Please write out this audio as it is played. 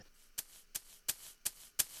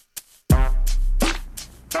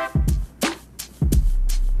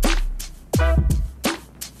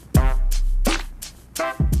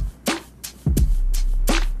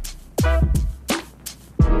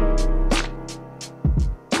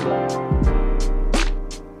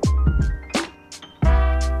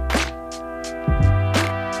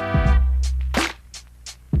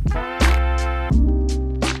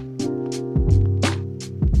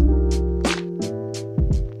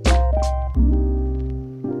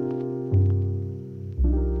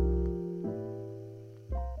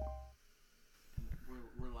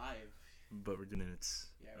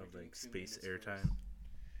space airtime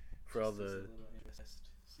for all the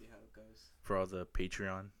see how it goes. for all the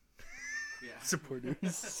Patreon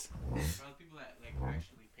supporters. For all the people that like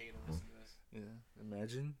actually pay to listen to us. Yeah,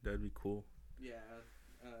 imagine that'd be cool. Yeah,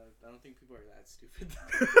 I don't think people are that stupid.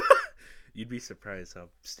 You'd be surprised how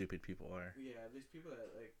stupid people are. Yeah, there's people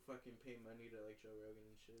that like fucking pay money to like Joe Rogan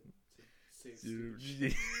and shit to say stupid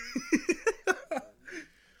shit.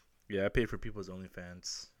 Yeah, I pay for people's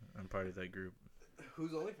OnlyFans. I'm part of that group.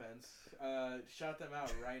 Who's OnlyFans? Shout them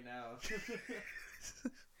out right now.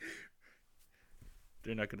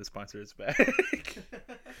 They're not gonna sponsor us back.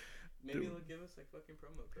 Maybe they'll give us like fucking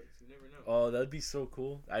promo codes. You never know. Oh, that'd be so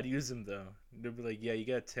cool. I'd use them though. They'd be like, "Yeah, you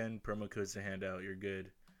got 10 promo codes to hand out. You're good."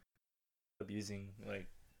 I'm using like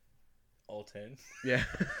all 10. Yeah.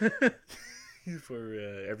 For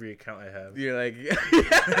every account I have. You're like,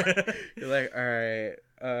 all right.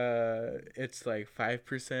 It's like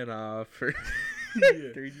 5% off for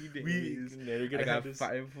 30 days. I got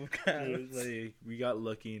 5 accounts. Like, we got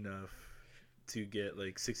lucky enough to get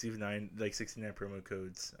like 69 promo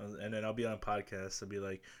codes, and then I'll be on podcasts. I'll be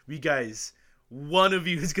like, "We guys, one of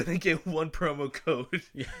you is gonna get one promo code."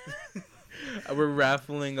 Yeah. We're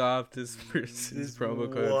raffling off this person's promo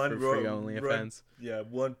code for free OnlyFans. Yeah,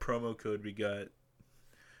 one promo code we got.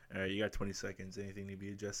 All right, you got 20 seconds. Anything to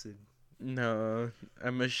be adjusted? No,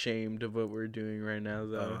 I'm ashamed of what we're doing right now,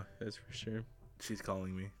 though. That's for sure. She's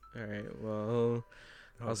calling me. All right, well,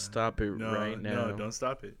 I'll stop it right now. No, don't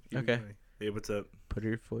stop it. Keep Okay. going. Hey, what's up? Put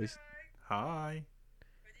your voice. Hi.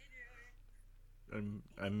 I'm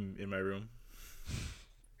in my room.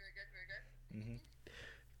 Very good, very good. Mm-hmm.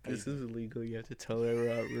 This is illegal. You have to tell her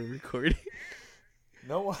we're recording.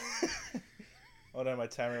 No. Hold on, my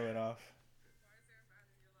timer went off. Why is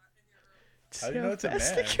there a man in your room? How do you know it's a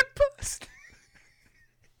Fast man? they can bust.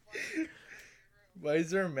 Why is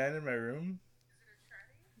there a man in my room?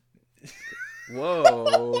 Is it a tranny?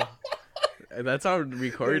 Whoa. That's on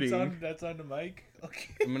recording. That's on the mic. Okay.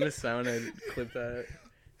 I'm gonna sound and clip that.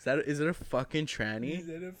 Is it a fucking tranny?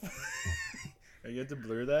 Are you have to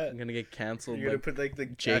blur that? I'm gonna get canceled. You're gonna Like, put like the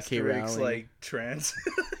J.K. asterisks, Rowling. like trans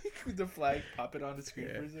with the flag, pop it on the screen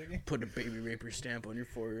Yeah. for a second. put a baby raper stamp on your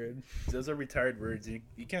forehead. Those are retired words. You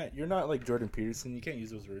can't. You're not like Jordan Peterson. You can't use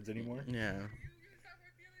those words anymore. Yeah. You used that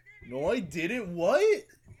word the other day. No, I didn't. What? You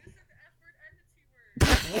said the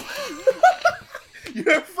F word and the T word.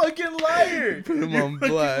 You're a fucking liar. Put him You're on a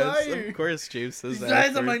fucking blast. liar. Of course, James says These that.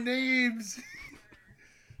 guys are my first. names.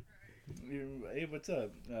 Hey, what's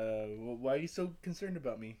up? Why are you so concerned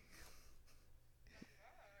about me? You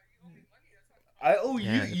owe me money. That's not. I owe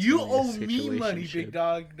Yeah, it's you. You only a owe me money, situationship. big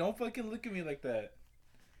dog. Don't fucking look at me like that.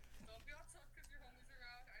 Don't be all tough because your homies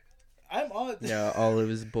around. I know what you. I'm on. Yeah, all of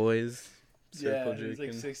his boys. Yeah, Circle there's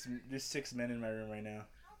like jerking. there's 6 men in my room right now.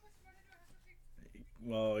 How much money do I have to take?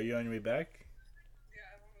 Well, are you on your way back? Yeah,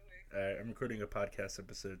 I'm on my way. Alright, I'm recording a podcast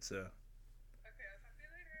episode, so Okay, I'll talk to you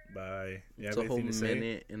later. bye. You It's have a whole anything to say?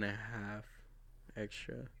 minute and a half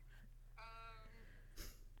extra.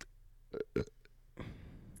 Oh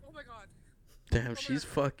my god. Damn, she's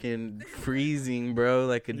fucking freezing, bro,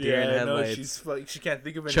 like a deer in Yeah, no, headlights. she can't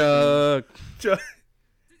think of anything. Chuck. Chuck.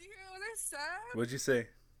 Did you hear what I said? What'd you say?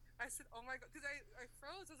 I said, oh my god. Because I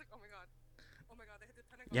froze. I was like, oh my god. Oh my god, they hit the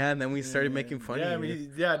Pentagon. Yeah, and then we started making fun yeah, of you.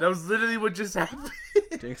 that was literally what just happened.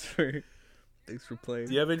 Thanks for playing.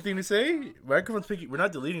 Do you have anything to say? Microphone's picking. We're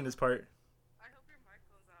not deleting this part. I hope your mic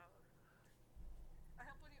goes out. I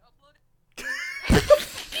hope when you upload it.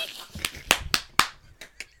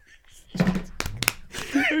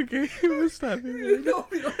 Okay, we'll stop it. No,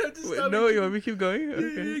 we don't have to Wait, stop. no, it. you want me to keep going?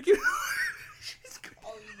 Okay. She's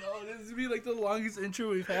calling. No, this is gonna be like the longest intro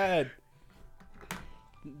we've had.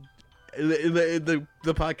 The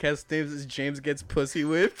podcast name is James Gets Pussy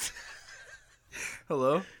Whipped.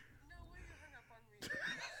 Hello. No way you hung up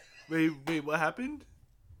on me. Wait, what happened?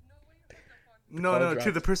 No way you hung up on me. No, call to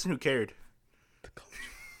the dropped. person who cared. The culture.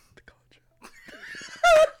 The culture.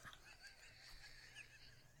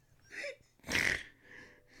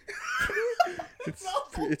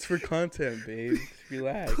 It's for content, babe.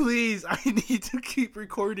 Relax. Please, I need to keep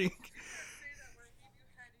recording. Say that when I gave you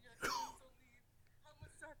head and you're like, "Oh, don't leave. How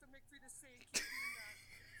much do I have to make for you to say? Keep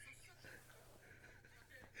doing that." So shut the fuck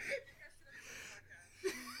up. Okay, you guys should have done the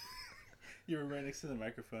podcast. You were right next to the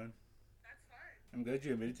microphone. That's fine. I'm glad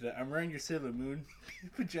you admitted to that. I'm wearing your Sailor Moon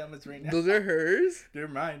pajamas right now. Those are hers? They're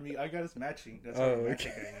mine. I got us matching. That's Oh, how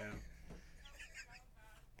romantic okay. I am.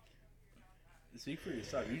 Speak for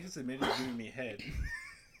yourself. You just admitted to giving me head.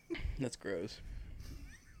 That's gross.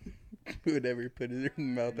 Who would ever put their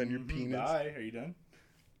mouth on your penis? Bye. Are you done?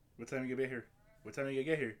 What time you get here? What time you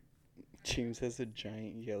get here? James has a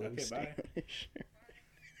giant yellow Okay, stain bye. on his shirt.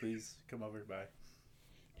 please come over. Bye.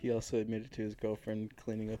 He also admitted to his girlfriend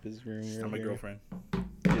cleaning up his room. I'm a girlfriend.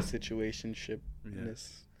 His situationship. Yeah.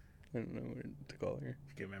 I don't know what to call her.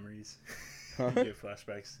 Get memories. Huh? Get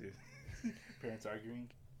flashbacks to parents arguing.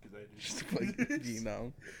 Because I Just do. like, you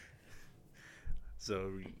know. So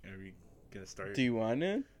are we gonna start? Do you want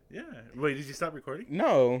it? Yeah. Wait, did you stop recording?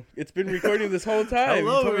 No, it's been recording this whole time.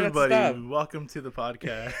 Hello, You told me not to everybody. stop. Welcome to the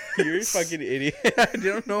podcast. You're a fucking idiot. I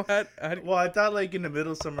don't know how to... Well, I thought like in the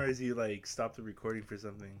middle somewhere you like stopped the recording for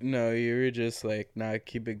something. No, you were just like, nah,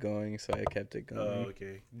 keep it going, so I kept it going. Oh,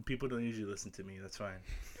 okay. People don't usually listen to me. That's fine.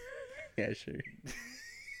 Yeah, sure.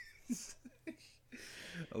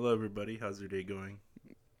 Hello, everybody. How's your day going?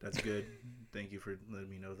 That's good. Thank you for letting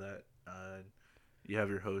me know that. You have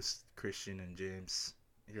your hosts, Christian and James,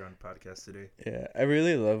 here on the podcast today. Yeah, I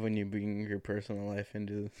really love when you bring your personal life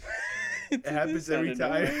into It happens every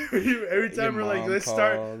time. Every time we're like, let's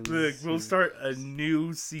start. Look, we'll start a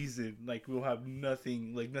new season. Like we'll have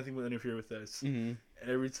nothing. Like nothing will interfere with us. Mm-hmm. And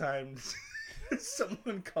every time,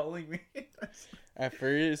 someone calling me. At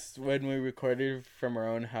first, when we recorded from our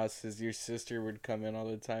own houses, your sister would come in all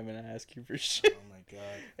the time and ask you for shit. Oh my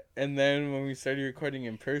god. And then when we started recording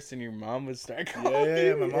in person, your mom would start calling Yeah,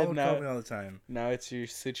 you. my mom And would call me all the time. Now it's your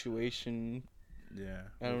situation. Yeah.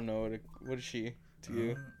 I don't know. What is she to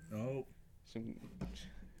you? No. Some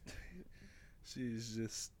She's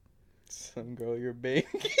just. Some girl you're banging.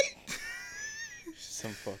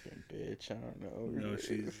 Some fucking bitch. I don't know. No,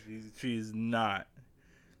 she's not.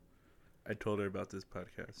 I told her about this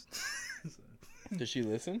podcast. Does she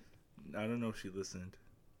listen? I don't know if she listened.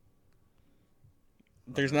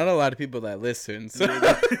 There's not a lot of people that listen. So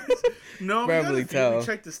No, probably tell. We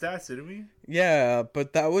checked the stats, didn't we? Yeah,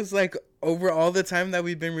 but that was like over all the time that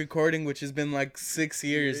we've been recording, which has been like 6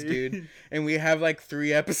 years, dude. And we have like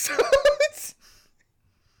 3 episodes.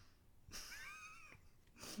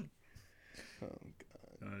 Oh, God.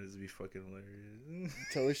 Oh, this would be fucking hilarious.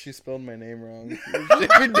 Tell her she spelled my name wrong. If she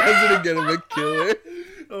ever does it again, I'm gonna kill her.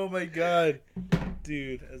 Oh my god,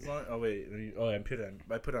 dude! As long. Oh wait. I put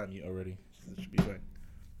it on mute already. So it should be fine.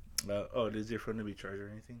 Does your phone need to be charged or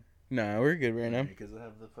anything? Nah, we're good right now. Because I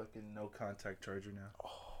have the fucking no contact charger now.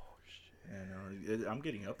 Oh shit. Yeah, no, I'm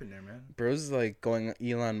getting up in there, man. Bro's like going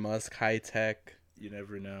Elon Musk high tech. You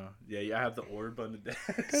never know. Yeah, I have the orb on the desk.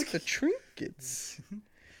 Got the trinkets.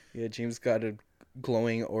 Yeah, James got a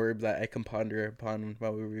glowing orb that I can ponder upon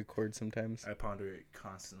while we record sometimes. I ponder it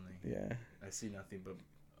constantly. Yeah. I see nothing but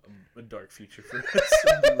a dark future for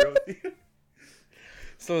us.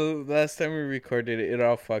 So last time we recorded it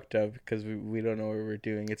all fucked up because we don't know what we're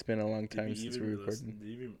doing. It's been a long time Did since you we even recorded. Did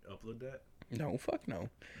you even upload that? No, fuck no.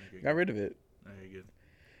 Okay, Got rid of it. Okay, good.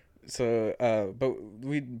 So, but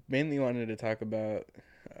we mainly wanted to talk about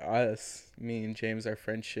us, me and James, our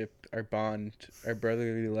friendship, our bond, our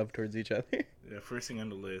brotherly love towards each other. Yeah, first thing on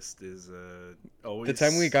the list is always The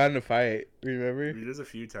time we got in a fight, remember? There's a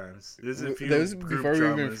few times. There's a few. That was group before we were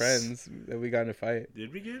even dramas. friends that we got in a fight.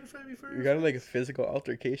 Did we get in a fight before? We got in like a physical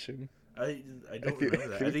altercation. I don't feel- remember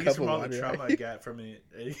that. feel I think it's from couple all the water trauma I got from it.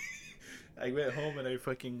 I went home and I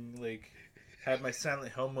fucking like had my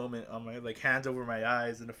Silent Hill moment on my like hands over my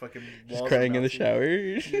eyes and the fucking Just walls crying in the melting. shower.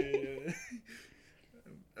 Yeah.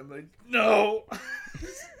 I'm like, no.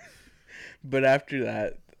 But after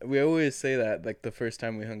that, we always say that like the first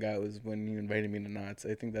time we hung out was when you invited me to Knott's.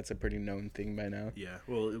 I think that's a pretty known thing by now. Yeah,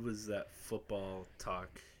 well, it was that football talk.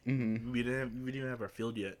 Mm-hmm. We didn't even have our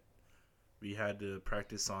field yet. We had to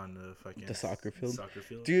practice on the fucking The soccer field? Soccer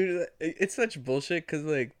field. Dude, it's such bullshit because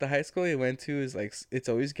like the high school I went to is like it's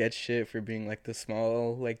always get shit for being like the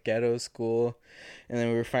small like ghetto school, and then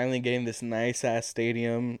we were finally getting this nice ass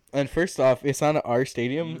stadium. And first off, it's not our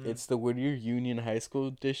stadium; Mhm. it's the Whittier Union High School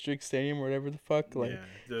District Stadium or whatever the fuck. Like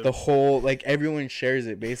yeah, the whole like everyone shares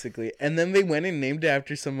it basically. And then they went and named it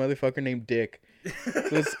after some motherfucker named Dick.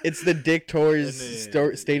 So it's the Dick Tours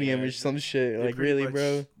Stadium yeah, or some shit. they Like pretty really, much-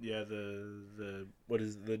 bro. Yeah, the what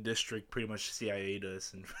is the district pretty much CIA'd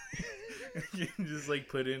us and you can just like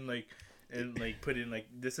put in like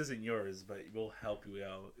this isn't yours, but we'll help you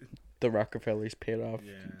out. The Rockefellers paid off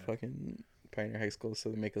Yeah. fucking Pioneer High School, so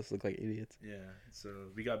they make us look like idiots. Yeah, so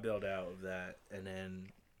we got bailed out of that, and then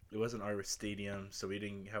it wasn't our stadium, so we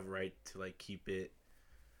didn't have right to like keep it.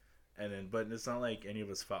 And then, but it's not like any of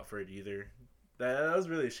us fought for it either. I was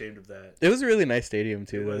really ashamed of that. It was a really nice stadium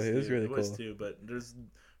too, though. It was really It was cool. too, but there's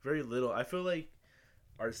very little. I feel like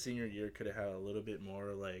our senior year could have had a little bit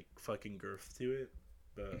more like fucking girth to it.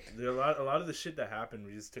 But there a lot of the shit that happened,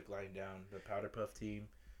 we just took lying down. The Powder Puff team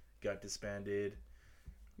got disbanded.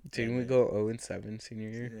 Didn't we And go 0-7 senior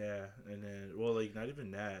year? Yeah, and then well, like not even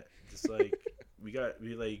that. Just like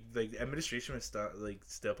we like the administration was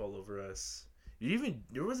step all over us.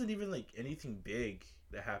 There wasn't even like anything big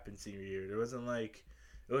that happened senior year. There wasn't like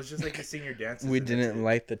it was just like the senior dances. We and that's didn't it.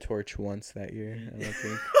 light the torch once that year. I don't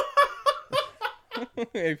think.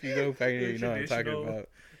 If you go back here, you know what I'm talking Traditional- about.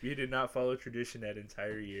 We did not follow tradition that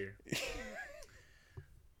entire year.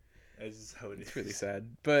 That's just how it is. It's really sad.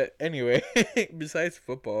 But anyway, besides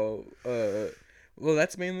football, well,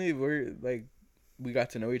 that's mainly where like we got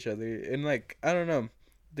to know each other, and like I don't know,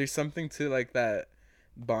 there's something to like that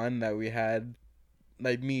bond that we had,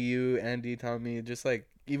 like me, you, Andy, Tommy, just like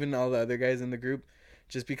even all the other guys in the group,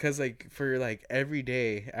 just because like for like every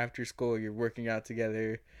day after school you're working out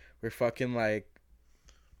together, we're fucking like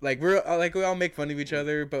we're like we all make fun of each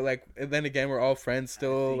other, but like and then again we're all friends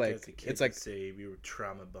still. I think as a Like kid it's like would say we were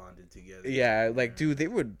trauma bonded together. yeah, like dude, they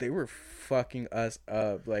were fucking us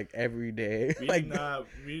up like every day. We like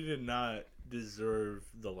did not deserve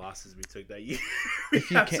the losses we took that year.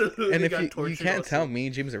 if you can't, Absolutely and if got you tortured can't also. tell, me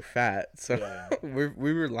and James are fat, so Yeah.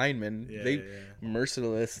 we were linemen. Yeah, They yeah.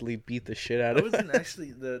 mercilessly beat the shit out I of us. wasn't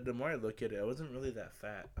actually the more I look at it, I wasn't really that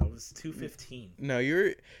fat. I was 215. No,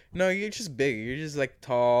 you're just big. You're just like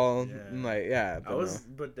tall, Yeah. and, like yeah. I was,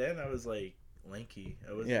 but then I was like lanky.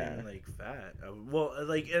 I wasn't Yeah. even like fat.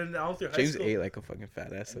 And all through high James school. ate like a fucking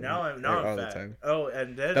fat ass. Now like, I'm all fat. the time. Oh,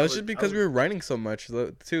 and then That was just because we were running so much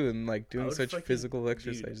too, and like I doing would such fucking- physical dude,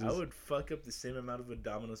 exercises. I would fuck up the same amount of a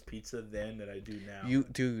Domino's pizza then that I do now.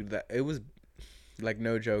 Dude, it was like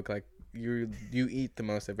no joke. Like you eat the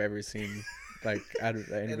most I've ever seen. Like out of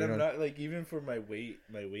and anyone. I'm not like even for my weight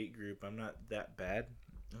group, I'm not that bad.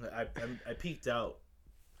 I peaked out.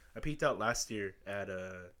 I peaked out last year at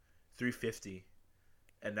 350,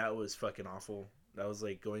 and that was fucking awful. That was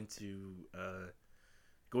like going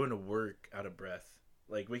to work out of breath,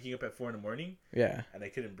 like waking up at 4 a.m, Yeah. and I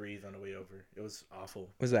couldn't breathe on the way over. It was awful.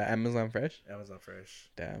 Was that Amazon Fresh? Amazon Fresh.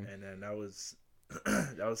 Damn. And then that was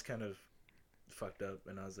that was kind of fucked up,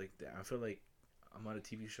 and I was like, damn, I feel like I'm on a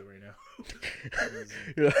TV show right now.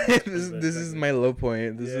 this is my low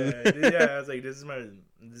point. Yeah, I was like, this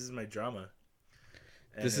is my drama.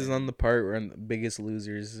 And This is then- on the part where I'm the Biggest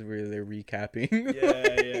Losers, where they're recapping.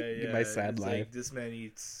 yeah. My sad It's life. Like, this man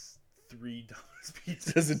eats $3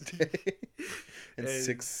 pizzas Does a day. And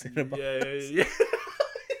 6 Cinnabons. Yeah.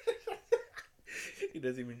 He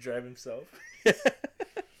doesn't even drive himself.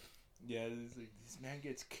 Yeah, it's like, this man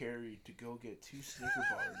gets carried to go get 2 Snicker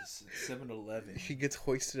bars at 7-Eleven. He gets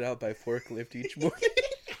hoisted out by forklift each morning.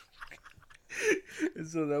 And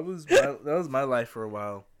so that was my life for a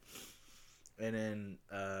while, and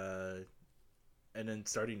then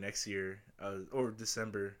starting next year, or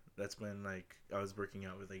December, that's when like I was working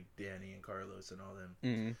out with like Danny and Carlos and all them,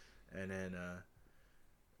 Mm-hmm.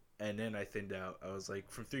 and then I thinned out. I was like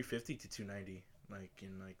from 350 to 290, like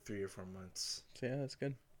in like 3 or 4 months, So yeah, that's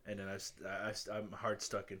good. and then I'm hard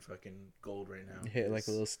stuck in fucking gold right now. You hit like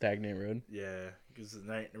a little stagnant road. Yeah, because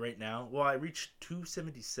right now, well, I reached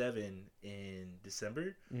 277 in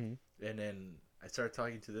December, Mm-hmm. and then I started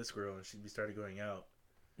talking to this girl, and we started going out,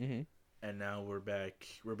 Mm-hmm. and now we're back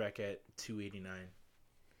at 289.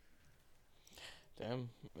 Damn.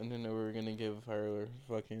 And then we're gonna give our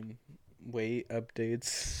fucking weight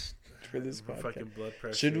updates for this podcast. Fucking blood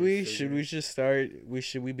pressure. Should we? sugar. Should we just start?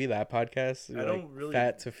 Should we be that podcast? I don't really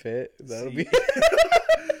fat to fit. That'll See, be.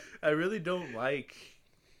 I really don't like.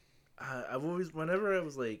 I've always, whenever I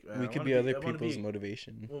was like, We could be other people's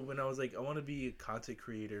motivation. Well, when I was like, I want to be a content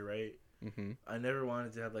creator, right? Mm-hmm. I never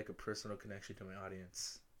wanted to have like a personal connection to my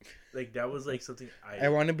audience. Like that was like something I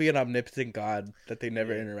want to be an omnipotent god that they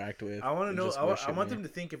never Yeah. interact with. I want to and know. just I worship want me. them to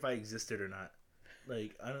think if I existed or not.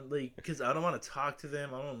 Like I don't like because I don't want to talk to them.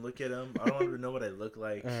 I don't want to look at them. I don't want them to know what I look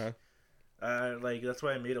like. Uh-huh. Like that's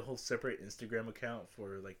why I made a whole separate Instagram account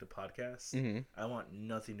for like the podcast. Mm-hmm. I want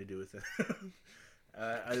nothing to do with it.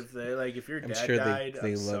 If your I'm dad sure died,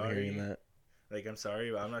 they I'm love sorry. hearing that. Like I'm sorry,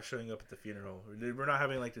 but I'm not showing up at the funeral. We're not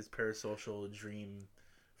having like this parasocial dream,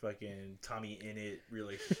 fucking Tommy Innit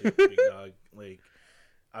relationship, big dog. Like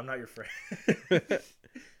I'm not your friend.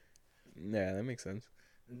 Yeah, that makes sense.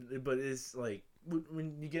 But it's like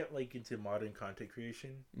when you get like into modern content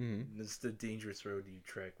creation, Mm-hmm. it's the dangerous road you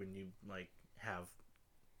trek when you like have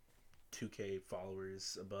 2K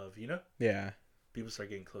followers above. You know, Yeah. people start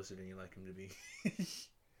getting closer than you like them to be.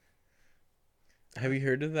 Have you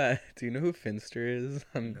heard of that? Do you know who Finster is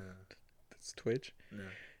on No, it's Twitch? no.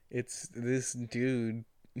 It's this dude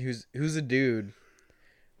who's a dude,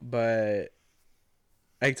 but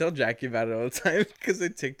I tell Jackie about it all the time because the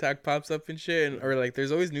TikTok pops up and shit, or like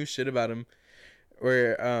there's always new shit about him.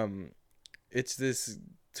 Where it's this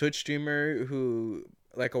Twitch streamer who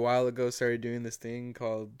like a while ago started doing this thing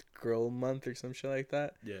called Girl Month or some shit like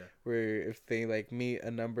that, Yeah. where if they like meet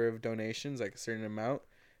a number of donations, like a certain amount,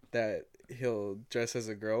 that he'll dress as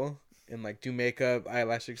a girl and like do makeup,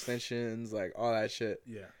 eyelash extensions, like all that shit.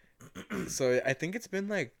 Yeah. So I think it's been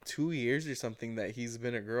like 2 years or something that he's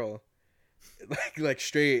been a girl, like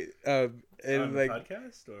straight and On like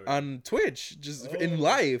podcast or on Twitch, just in Oh.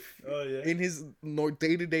 life, Oh yeah. in his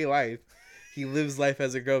day-to-day life. He lives life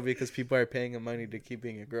as a girl because people are paying him money to keep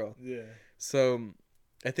being a girl. Yeah. So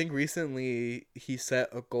I think recently he set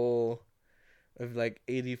a goal of like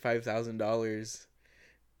 $85,000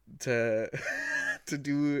 to to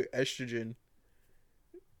do estrogen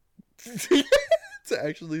to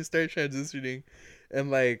actually start transitioning. And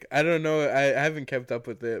like I don't know, I haven't kept up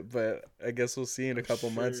with it, but I guess we'll see in a couple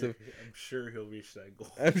months. If I'm sure he'll reach that goal.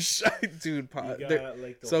 I'm sure, dude. You got,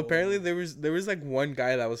 like, the So apparently whole- there was like one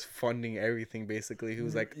guy that was funding everything basically. Who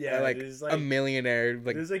was like like there's, a millionaire,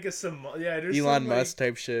 like there's like there's Elon some, Musk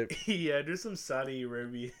type shit. Yeah, there's some Saudi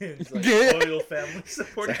Arabians like Yeah. royal family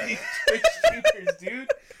supporting these Twitch streamers, dude.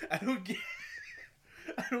 I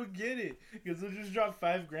don't get it because they'll just drop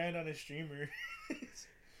 $5,000 on a streamer.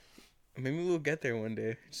 Maybe we'll get there one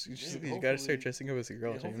day. You gotta hopefully. start dressing up as a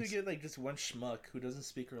girl, Yeah, hopefully James. get like just one schmuck who doesn't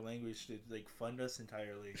speak our language to like fund us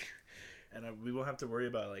entirely, and we won't have to worry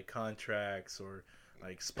about like contracts or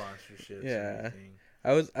like sponsorships. Yeah. Or anything.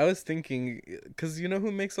 I was thinking, cause you know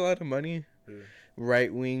who makes a lot of money? Who?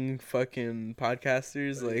 Right wing fucking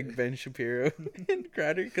podcasters like Ben Shapiro and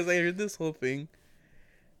Crowder. Cause I heard this whole thing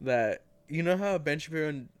that you know how Ben Shapiro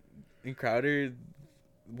and Crowder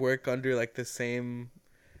work under like the same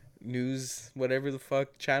news whatever the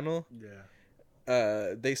fuck channel.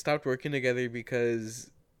 Yeah. They stopped working together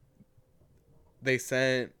because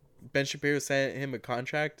Ben Shapiro sent him a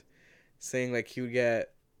contract saying like he would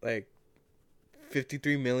get like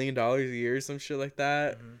 $53 million a year or some shit like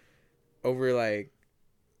that Mhm. over like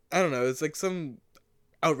I don't know, it's like some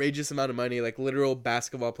outrageous amount of money, like literal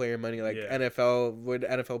basketball player money, like Yeah.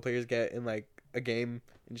 NFL players get in like a game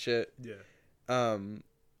and shit. Yeah.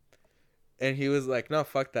 And he was like, no,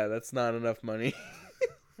 fuck that, that's not enough money.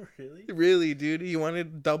 Really? Really, dude, he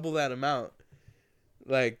wanted double that amount,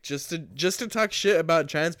 like just to talk shit about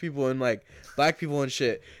trans people and like black people and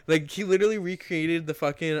shit. Like he literally recreated the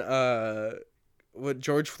fucking what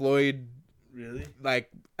George Floyd Really? like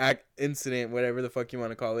incident, whatever the fuck you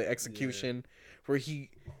want to call it, execution, where he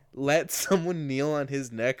let someone kneel on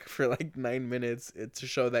his neck for like 9 minutes to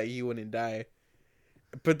show that he wouldn't die.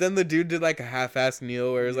 But then the dude did like a half-ass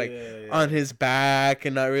kneel where it was like on his back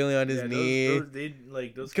and not really on his knee.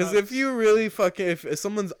 Those Because if you really fucking if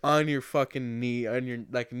someone's on your fucking knee, on your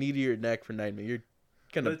like knee to your neck for 9 minutes, you're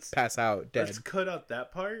gonna pass out dead. Let's cut out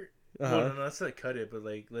that part. Uh-huh. Well, no, let's not cut it, but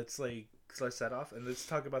like let's slice that off and let's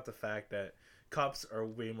talk about the fact that cops are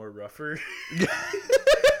way more rougher.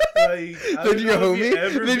 Like, Then your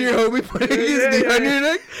homie putting his knee on your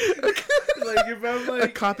neck. Like if I'm like A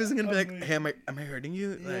cop isn't gonna be like, I'm hey, am I hurting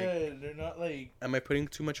you? Like, yeah, they're not like am I putting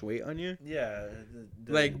too much weight on you? yeah,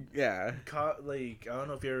 Like, yeah. like I don't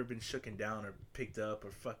know if you've ever been shooken down or picked up or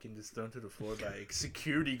fucking just thrown to the floor by a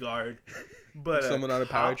security guard, but Someone on a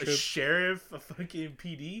power cop, trip? a sheriff, a fucking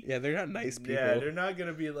PD. Yeah, they're not nice people. Yeah, they're not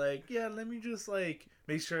gonna be like, yeah, let me just like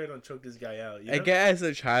make sure I don't choke this guy out. You know? I get as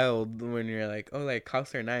a child when you're like, oh, like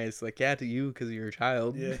cops are nice. Like, yeah, to you because you're a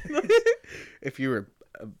child. Yeah. If you were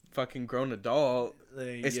a fucking grown adult,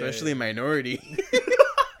 Like, especially a minority,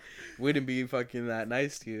 wouldn't be fucking that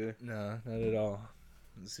nice to you. no, not at all.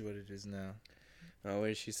 Let's see what it is now. Oh, what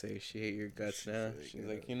did she say? She ate your guts She now. said, She's yeah.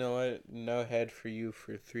 like, you know what? No head for you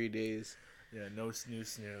for 3 days. Yeah, no snoo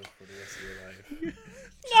snoo for the rest of your life.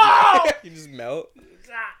 No! You just melt.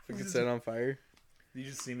 Fucking set on fire. You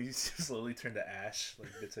just see me slowly turn to ash, like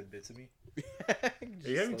bits and bits of me. Are Are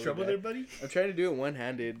you having trouble there, buddy? I'm trying to do it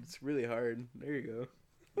one-handed. It's really hard. There you go.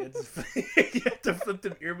 You have to flip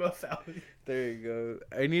the earmuff out. There you go.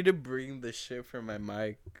 I need to bring the shit from my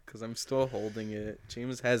mic because I'm still holding it.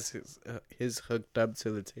 James has his hooked up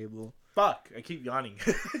to the table. Fuck! I keep yawning.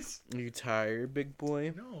 Are you tired, big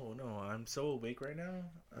boy? No, I'm so awake right now.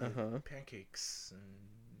 Uh-huh. Pancakes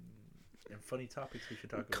and funny topics we should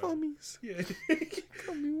talk about. Commies. Yeah.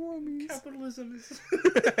 Commie wommies. Capitalism is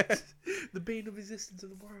the bane of existence of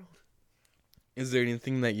the world. Is there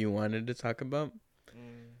anything that you wanted to talk about?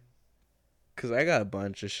 Because I got a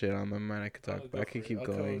bunch of shit on my mind I could talk about. I could keep I'll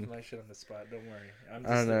going. come up with my shit on the spot. Don't worry. I'm I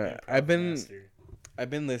don't know. like a I've been- master. I've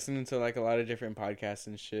been listening to like a lot of different podcasts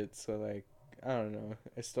and shit, so like I don't know.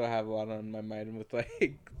 I still have a lot on my mind with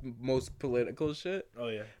like most political shit. Oh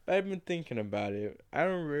yeah. But I've been thinking about it. I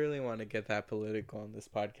don't really want to get that political on this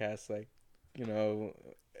podcast. Like you know,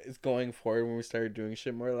 is going forward when we started doing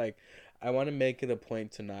shit more. Like, I want to make it a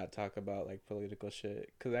point to not talk about like political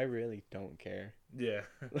shit because I really don't care. Yeah.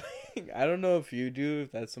 Like, I don't know if you do,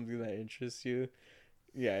 if that's something that interests you.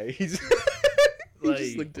 Yeah, he's he Like,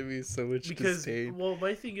 just looked at me with so much Because, disdain. well,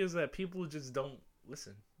 my thing is that people just don't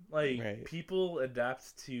listen. Like, Right. people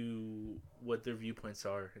adapt to what their viewpoints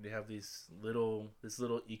are, and they have this little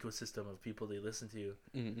ecosystem of people they listen to,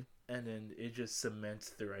 Mhm. and then it just cements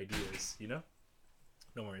their ideas, you know?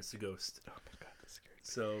 Don't worry, it's the ghost. Oh my god, that's scary.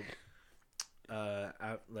 So,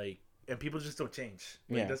 and people just don't change.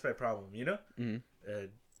 Like, Yeah. that's my problem, you know? Mhm.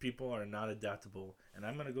 People are not adaptable, and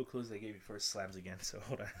I'm gonna go close that gate before it slams again. So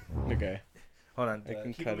hold on, Okay. hold on. I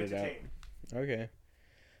can keep cut them it out. entertained. Okay.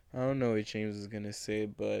 I don't know what James is gonna say,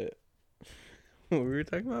 but we were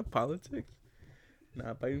talking about politics,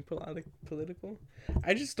 not being political.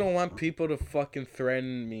 I just don't want people to fucking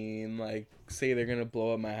threaten me and like say they're gonna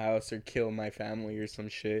blow up my house or kill my family or some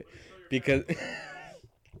shit, because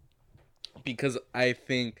because I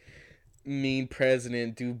think mean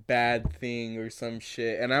president do bad thing or some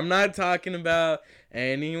shit, and I'm not talking about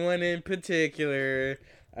anyone in particular.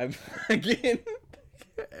 I'm fucking.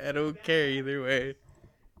 I don't care either way.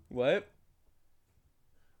 What?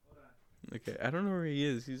 Okay, I don't know where he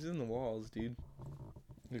is. He's in the walls, dude.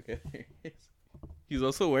 Okay, there he is. He's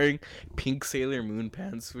also wearing pink Sailor Moon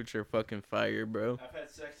pants, which are fucking fire, bro. I've had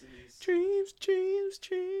sex in these. Dreams, dreams,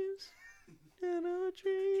 dreams. And a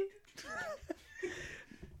dream.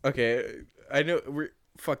 Okay, I know we're.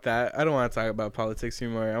 Fuck that. I don't want to talk about politics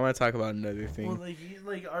anymore. I want to talk about another thing. Well,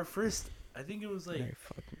 like our first, I think it was like Hey,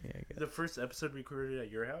 fuck me, I guess. the first episode recorded at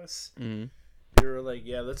your house. Mhm. You were like,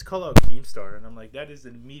 yeah, let's call out Keemstar, and I'm like, that is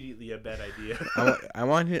immediately a bad idea. I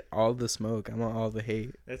want all the smoke. I want all the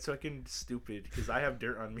hate. That's fucking stupid because I have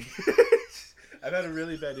dirt on me. I've had a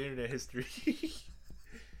really bad internet history.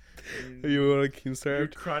 You want to You're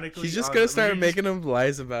Keemstar? chronically. He's just on- gonna start you're just- making up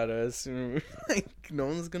lies about us. Like no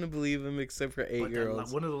one's gonna believe him except for but that li-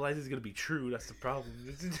 8-year-olds. One of the lies is gonna be true. That's the problem.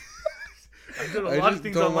 I've done a I lot of just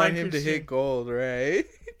things don't online. want him to Christian. hit gold, right?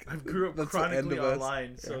 I grew up That's the end chronically of us.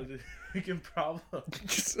 online, so Yeah. the freaking problem.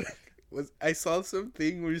 I saw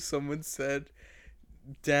something where someone said,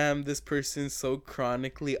 "Damn, this person's so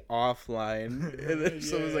chronically offline," and then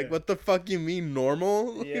someone's like, Yeah. "What the fuck you mean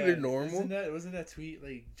normal? Like, they're normal?" Wasn't that tweet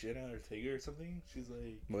like Jenna Ortega or something? She's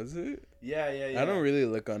like, Was it? yeah. I don't really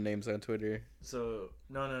look on names on Twitter. So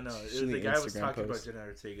no. It was Just the the guy was Instagram talking post. about Jenna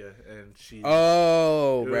Ortega, and she.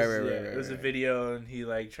 Oh, it was, right. It was a video, and he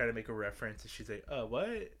like tried to make a reference, and she's like, "Oh, what?"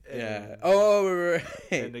 And, Yeah. Oh, right.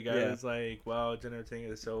 And the guy Yeah. was like, "Wow, Jenna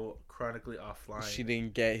Ortega is so chronically offline." She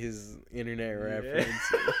didn't get his internet Yeah. reference.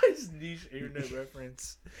 His niche internet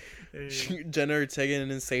reference. And- Jenna Ortega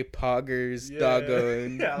didn't say poggers, Yeah. doggo,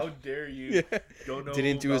 and How dare you? yeah. Don't know.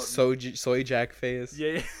 Didn't do a about- soy jack face.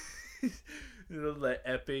 Yeah. You know, the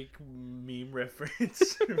epic meme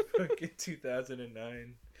reference from fucking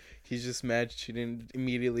 2009. He's just mad she didn't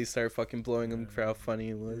immediately start fucking blowing him for how funny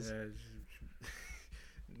he was. Yeah.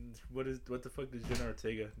 What the fuck does Jenna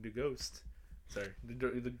Ortega do? Ghost. Sorry,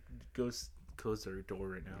 the ghost closed her door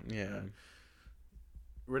right now. Yeah.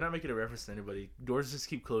 We're not making a reference to anybody. Doors just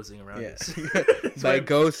keep closing around Yeah. us. By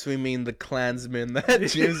ghosts, we mean the Klansman that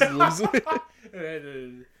James lives with.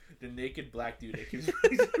 The naked black dude that keeps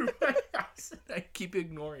running through my house and I keep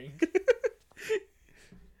ignoring.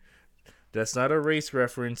 That's not a race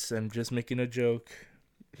reference. I'm just making a joke.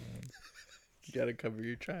 You gotta cover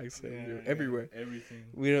your tracks everywhere. Everything.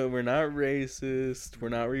 We're not racist. We're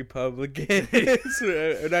not Republicans.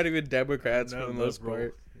 We're not even Democrats Not for the most liberal.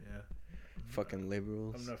 part. Yeah. Fucking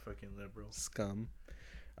liberals. I'm not fucking liberal. Scum.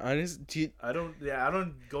 Honest, I don't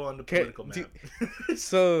go on the Okay, political do- map.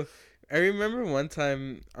 so I remember one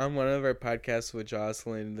time on one of our podcasts with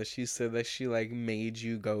Jocelyn that she said that she like made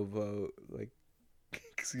you go vote, like,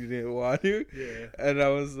 because you didn't want to. Yeah. And I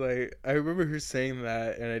was like, I remember her saying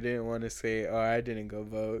that, and I didn't want to say, "Oh, I didn't go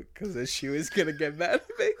vote," because then she was gonna get mad and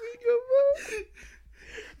make me go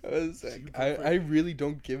vote. I was like, I really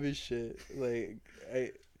don't give a shit. Like,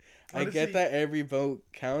 I Honestly, get that every vote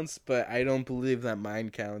counts, but I don't believe that mine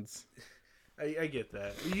counts. I get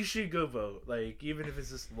that. You should go vote, like even if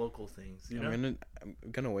it's just local things. You know. I'm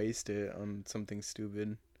gonna waste it on something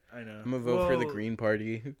stupid. I know. I'm gonna vote for the Well, Green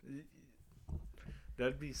Party.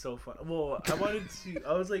 That'd be so fun. Well,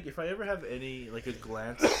 I was like, if I ever have any like a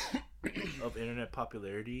glance of internet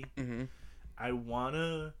popularity, Mm-hmm. I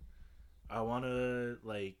wanna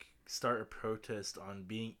like start a protest on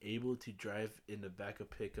being able to drive in the back of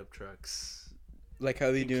pickup trucks. Like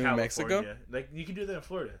how they do in Mexico. California. Like you can do that in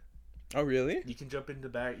Florida. Oh, really? You can jump in the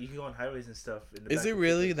back. You can go on highways and stuff. In the Is back it of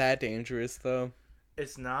really pickups. that dangerous though?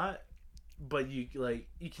 It's not. but you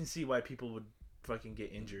can see why people would fucking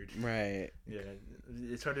get injured. Right. Yeah,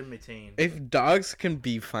 it's hard to maintain. If dogs can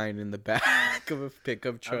be fine in the back of a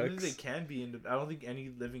pickup I don't truck, think they can be I don't think any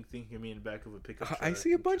living thing can be in the back of a pickup truck. I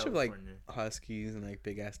see a in bunch of like California. huskies and like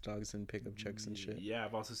big ass dogs in pickup trucks and shit. Yeah,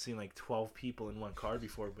 I've also seen like 12 people in one car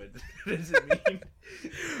before, but that doesn't mean.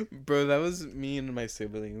 Bro, that was me and my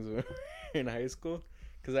siblings when we were in high school.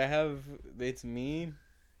 Cause it's me,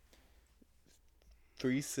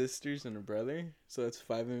 3 sisters and a brother, so it's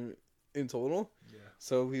 5 in total. Yeah.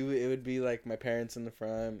 So it would be like my parents in the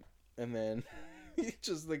front, and then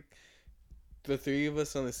just like the 3 of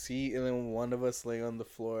us on the seat, and then one of us laying on the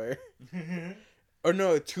floor. Or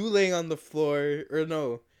no, 2 laying on the floor, or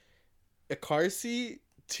no, a car seat,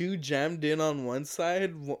 2 jammed in on one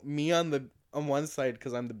side, me on one side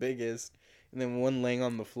because I'm the biggest, and then 1 laying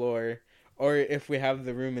on the floor. Or if we have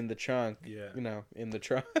the room in the trunk, Yeah. In the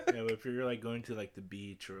trunk. Yeah, but if you're like going to like the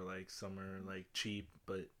beach or like somewhere like cheap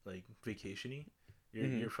but like vacation-y,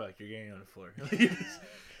 you're fucked. You're getting on the floor.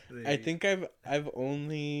 I think I've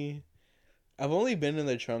only been in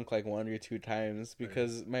the trunk like 1 or 2 times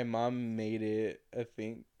because my mom made it a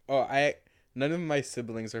thing. None of my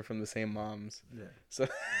siblings are from the same moms, Yeah. so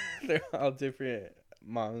they're all different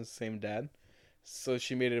moms, same dad. So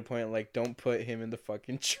she made it a point like, don't put him in the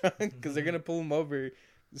fucking trunk because they're gonna pull him over,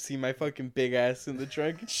 see my fucking big ass in the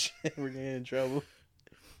trunk and shit. We're gonna get in trouble.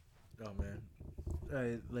 Oh man,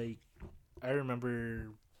 I remember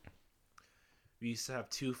we used to have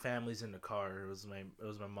 2 families in the car. It was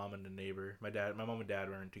my mom and the neighbor. My mom and dad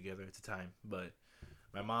weren't together at the time, but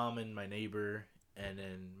my mom and my neighbor, and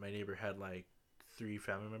then my neighbor had like 3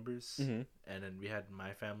 family members, and then we had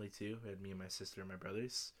my family too. We had me and my sister and my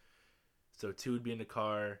brothers. So 2 would be in the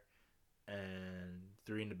car, and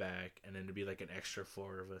 3 in the back, and then there'd be like an extra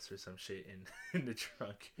 4 of us or some shit in the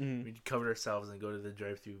trunk. We'd cover ourselves and go to the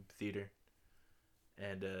drive-through theater,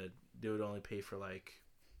 and they would only pay for like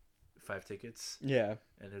 5 tickets. Yeah.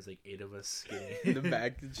 And there's like 8 of us In the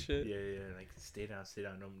back and shit. Yeah. Like stay down.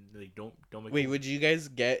 Don't make. Wait, would you guys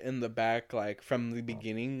get in the back like from the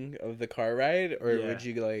beginning of the car ride, or Yeah. would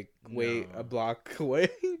you like wait No. a block away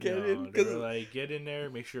and get in? They were like, get in there,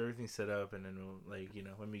 make sure everything's set up, and then we'll, like,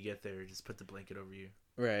 when we get there, just put the blanket over you.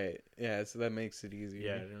 Right. Yeah. So that makes it easier.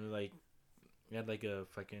 Yeah, and we had like a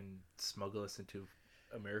fucking smuggle us into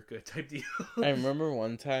America type deal. I remember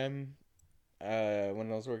one time,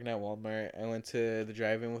 when I was working at Walmart, I went to the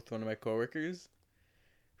drive-in with one of my coworkers,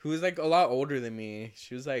 who was like a lot older than me.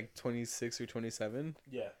 She was like 26 or 27.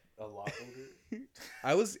 Yeah, a lot older.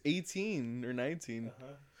 I was 18 or 19. Uh-huh.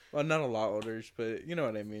 Well, not a lot older, but you know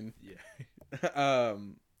what I mean. Yeah.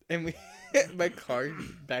 And my car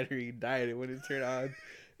battery died. It wouldn't turn on.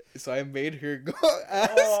 So I made her go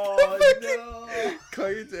ask. Oh, Car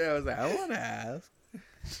attendant. I was like, I want to ask.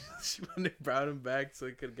 She brought him back so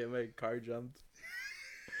I could get my car jumped.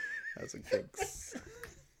 I was like, thanks.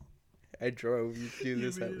 I drove. You do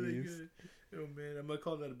this at least. Good. Oh man, I'm gonna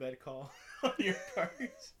call that a bad call on your part.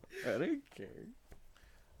 I don't care.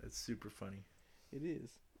 That's super funny. It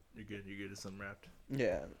is. You're good. You're good at some wrapped.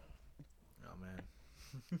 Yeah. Oh man.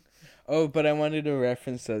 Oh, but I wanted to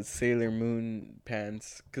reference those Sailor Moon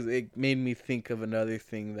pants because it made me think of another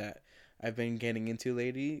thing that I've been getting into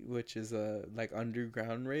lately, which is like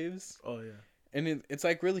underground raves. Oh yeah. And it's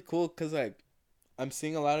like really cool because like I'm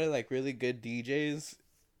seeing a lot of like really good DJs.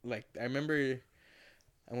 Like I remember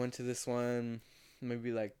I went to this one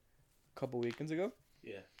maybe like a couple weekends ago.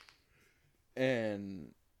 Yeah.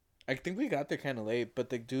 And I think we got there kind of late, but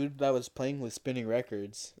the dude that was playing was spinning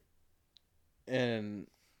records. And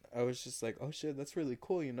I was just like, oh shit, that's really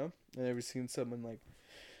cool, you know? I never seen someone like...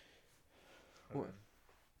 Hold on.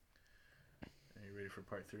 Are you ready for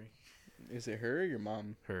part 3? Is it her or your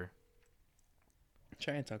mom? Her.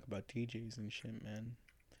 Try and talk about DJs and shit, man.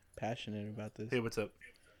 Passionate about this. Hey, what's up?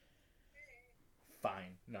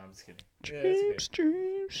 Fine. No, I'm just kidding. Yeah, that's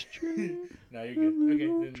okay. Dreams. No, you're good.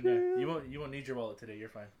 Okay, then, you won't need your wallet today. You're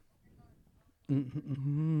fine. Okay.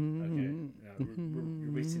 No,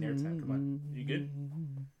 you're wasting airtime. Come on. You good?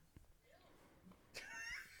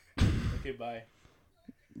 Okay, bye.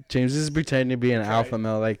 James is pretending to be an Try. alpha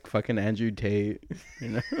male like fucking Andrew Tate. You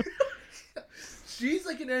know? She's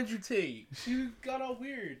like an Andrew Tate. She got all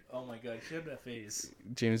weird. Oh my god, she had that face.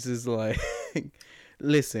 James is like,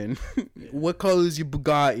 listen, what color is your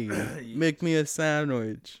Bugatti? Make me a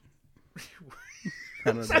sandwich.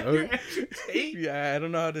 I don't know. Andrew Tate? Yeah, I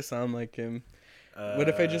don't know how to sound like him. What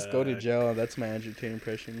if I just go to jail? That's my Andrew Tate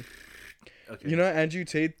impression. Okay. You know, Andrew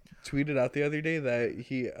Tate tweeted out the other day that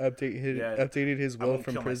he updated his will I won't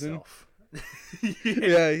from kill prison. myself.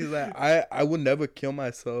 Yeah, he's like, I would never kill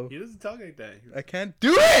myself. He doesn't talk like that. I can't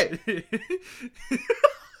do it.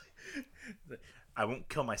 I won't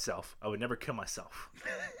kill myself. I would never kill myself.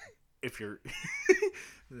 If you're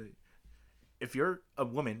a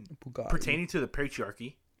woman Bugatti. pertaining to the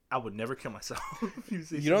patriarchy, I would never kill myself.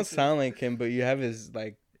 You don't sound like him, but you have his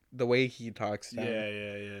like the way he talks. Down.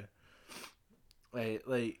 Yeah.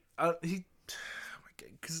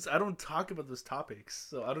 Because I don't talk about those topics,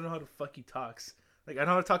 so I don't know how the fuck he talks. Like I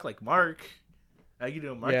know how to talk like Mark. I can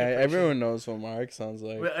do a Mark. Yeah, impression. everyone knows what Mark sounds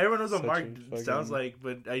like. Well, everyone knows what Such Mark a sounds fucking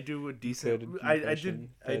like, but I do a decent. good I impression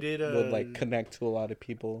did. that would like connect to a lot of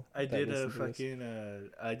people. I that did a listen to this. fucking.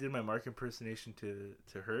 I did my Mark impersonation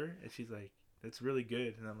to her, and she's like, "That's really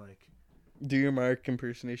good," and I'm like, Do your Mark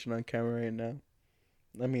impersonation on camera right now.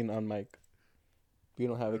 I mean, on mic. We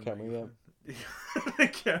don't have a "Oh, camera yet. the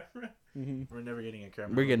camera. Hmm We're never getting a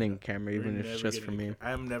camera. We're getting a camera, We're even if it's never just getting for a me.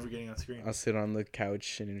 I'm never getting on screen. I'll sit on the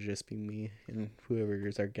couch and it'll just be me and whoever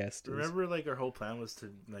is our guest. Is. Remember, like our whole plan was to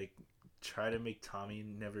like try to make Tommy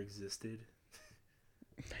never existed.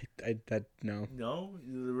 That no. No,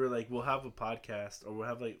 we were like, we'll have a podcast, or we'll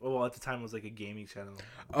have like, well, at the time it was like a gaming channel.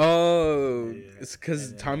 Oh, Yeah, yeah. it's because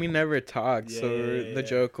And then- Tommy never talks. So Yeah. the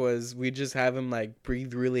joke was we just have him like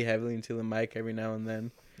breathe really heavily into the mic every now and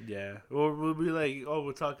then. Yeah, or we'll be like, oh,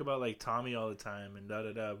 we'll talk about like Tommy all the time and da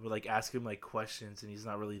da da. We'll like ask him like questions, and he's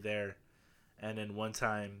not really there. And then one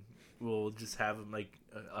time we'll just have him like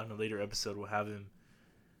on a later episode, we'll have him,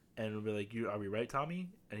 and we'll be like, "You are we right, Tommy?"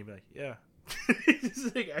 And he'll be like, "Yeah."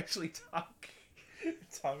 Just like actually talk.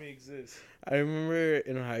 Tommy exists. I remember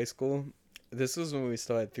in high school, this was when we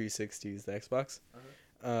still had 360s, the Xbox.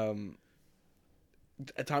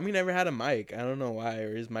 Tommy never had a mic. I don't know why,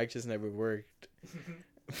 or his mic just never worked.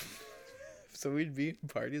 So we'd be in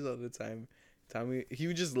parties all the time. Tommy, he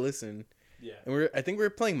would just listen, Yeah. and I think we were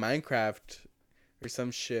playing Minecraft or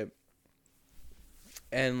some shit.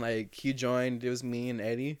 And like he joined. It was me and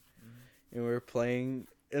Eddie, and we were playing.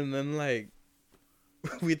 And then like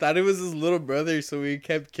we thought it was his little brother, so we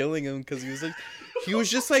kept killing him because he was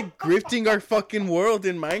just like grifting our fucking world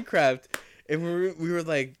in Minecraft. And we were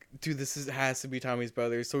like, dude, has to be Tommy's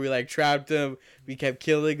brother. So we like trapped him. We kept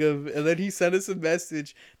killing him, and then he sent us a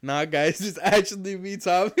message. Nah, guys, it's actually me,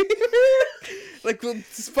 Tommy. Like, well,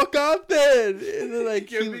 just fuck off then. And then like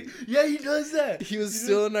Yeah, he does that. he was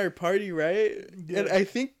still in our party, right? Yeah. And I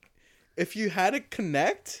think if you had it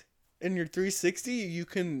connect in your 360, you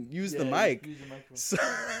can use the mic. So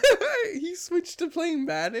he switched to playing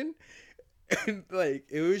Madden, and like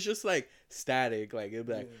it was just like static, like it'd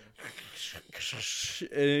be like,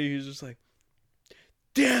 and he was just like,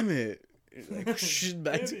 "Damn it!" Like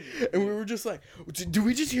back to, and we were just like, "Do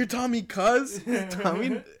we just hear Tommy cuss?"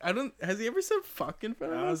 Tommy, has he ever said "fuck" in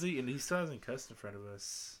front of us? Honestly, and he still hasn't cussed in front of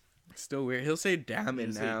us. Still weird. He'll say "damn" it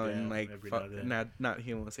He'll say now, damn and like every fuck. now and then. Not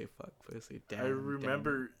he won't say fuck, but he'll say "damn." I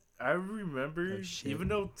remember, Oh, shit. even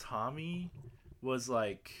though Tommy was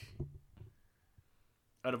like,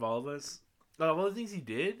 out of all of us, out of all the things he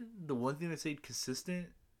did, the one thing that stayed consistent,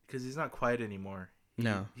 because he's not quiet anymore.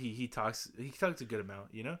 No. He talks a good amount,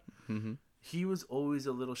 you know? Mm-hmm. He was always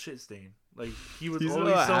a little shit stain. Like, he was He's a always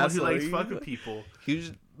little someone asshole. who likes He's fucking a- people. He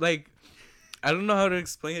was like, I don't know how to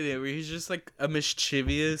explain it, but he's just like a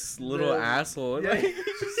mischievous little Yeah. asshole. Yeah, Like, he's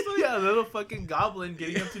just like a little fucking goblin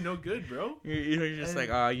getting up to no good, bro. you're just like,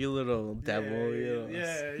 oh, you little devil.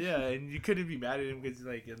 Yeah, and you couldn't be mad at him because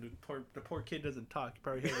like the poor kid doesn't talk. He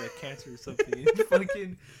probably has like cancer or something.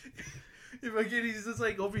 fucking, he's just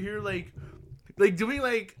like over here like doing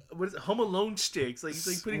like what is it, Home Alone sticks. Like he's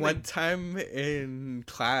like putting One like time in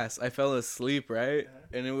class, I fell asleep, right?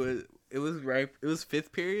 And it was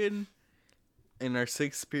fifth period, and our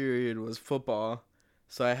sixth period was football.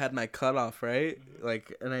 So I had my cutoff, right?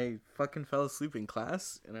 Like, and I fucking fell asleep in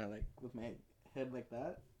class, and I like with my head like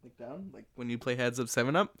that, like down, like when you play Heads Up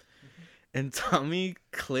 7-Up, and Tommy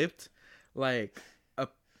clipped like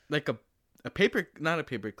a paper, not a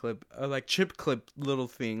paper clip, like chip clip little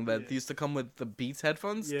thing that used to come with the Beats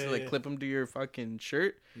headphones to like clip them to your fucking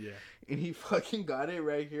shirt. yeah. And he fucking got it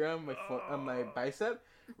right here on my on my bicep,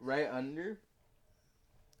 right under.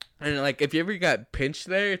 And like, if you ever got pinched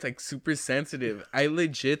there, it's like super sensitive. I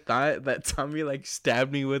legit thought that Tommy like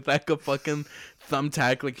stabbed me with like a fucking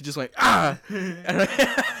thumbtack. Like he just went and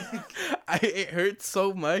it hurt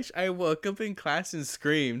so much. I woke up in class and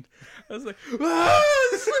screamed. I was like, ah!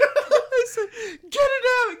 I said, get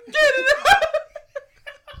it out!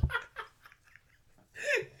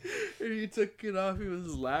 And he took it off. He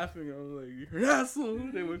was laughing. I was like, "You're an asshole."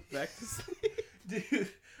 And I went back to sleep. Dude,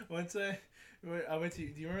 one time I went to.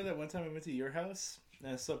 Do you remember that one time I went to your house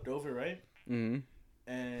and I slept over, right? Mm-hmm.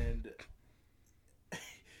 And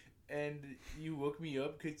and you woke me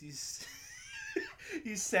up because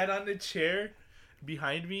you sat on the chair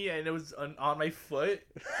behind me, and it was on my foot,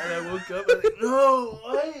 and I woke up. I was like, no,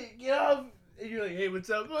 what? Get up! And you're like, hey, what's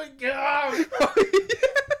up? I'm like, get up!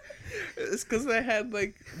 It's because I had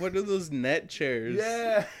like one of those net chairs.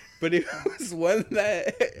 Yeah. But it was one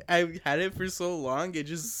that I had it for so long, it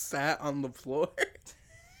just sat on the floor.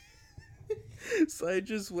 So I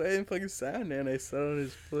just went and fucking sat on it, and I sat on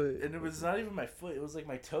his foot. And it was not even my foot; it was like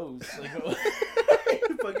my toes. Like,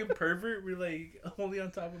 fucking pervert. We're like only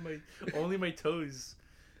on top of only my toes.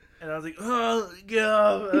 And I was like, oh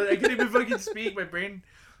god, I couldn't even fucking speak. My brain,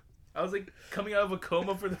 I was like coming out of a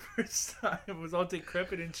coma for the first time. It was all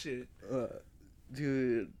decrepit and shit.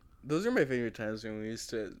 Dude, those are my favorite times when we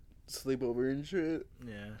used to sleep over and shit.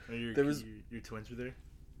 Yeah, your twins were there.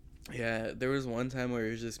 Yeah, there was one time where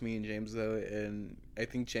it was just me and James though, and I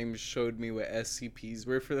think James showed me what SCPs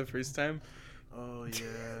were for the first time. Oh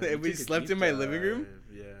yeah. And we slept in my living room.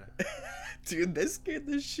 Yeah. Dude, that scared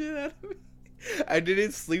the shit out of me. I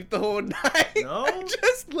didn't sleep the whole night. No? I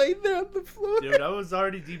just laid there on the floor. Dude, I was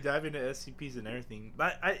already deep diving into SCPs and everything.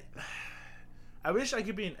 But I wish I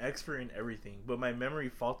could be an expert in everything, but my memory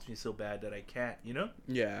faults me so bad that I can't, you know?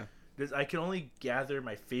 Yeah. Because I can only gather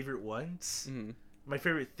my favorite ones, Mm-hmm. my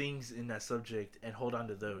favorite things in that subject, and hold on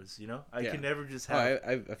to those, you know? I Yeah. can never just Oh, have...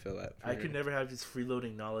 I feel that. I could never have just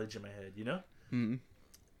freeloading knowledge in my head, you know? Mm-hmm.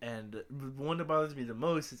 And the one that bothers me the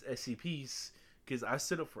most is SCPs, because I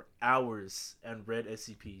stood up for hours and read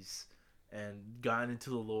SCPs and gotten into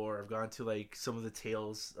the lore. I've gone to like some of the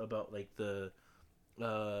tales about like the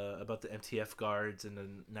MTF guards and the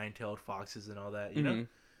nine-tailed foxes and all that, you know?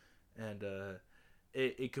 And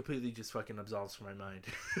it completely just fucking absolves from my mind.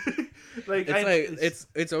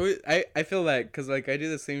 It's always I feel that because like I do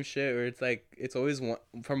the same shit where it's like it's always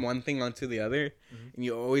from one thing onto the other, and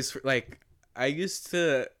you always like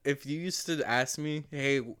if you used to ask me,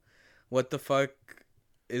 hey, what the fuck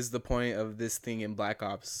is the point of this thing in Black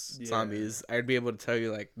Ops Zombies, I'd be able to tell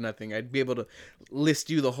you like nothing. I'd be able to list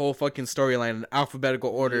you the whole fucking storyline in alphabetical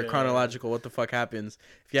order, chronological, what the fuck happens.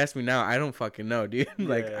 If you ask me now, I don't fucking know, dude.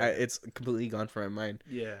 Like it's completely gone from my mind.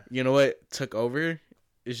 Yeah. You know what took over?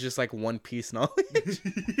 It's just like One Piece knowledge.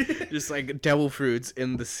 Just like devil fruits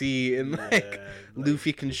in the sea, and like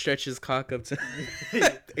Luffy can stretch his cock up to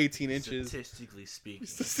 18 inches. Statistically speaking.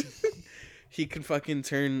 He can fucking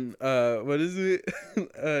turn what is it?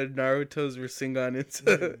 Naruto's Rasengan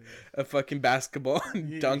into a fucking basketball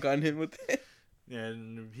and dunk on him with it. Yeah,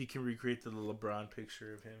 and he can recreate the LeBron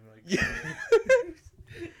picture of him. Like,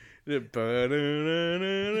 Do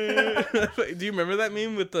you remember that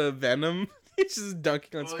meme with the Venom? He's just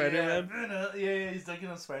dunking on Spider-Man. Yeah, he's dunking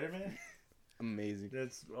on Spider-Man. Amazing.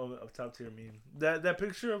 That's a top tier meme. That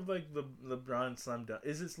picture of like the LeBron slam dunk.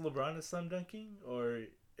 Is it LeBron is slam dunking, or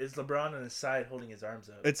is LeBron on his side holding his arms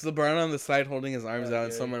out? It's LeBron on the side holding his arms out,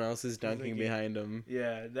 and someone else is dunking behind him.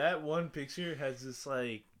 Yeah, that one picture has this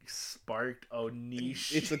like sparked a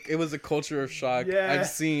niche. It was a culture of shock. Yeah.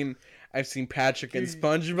 I've seen Patrick and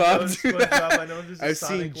SpongeBob do that. I know I've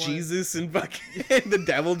seen Jesus and fucking the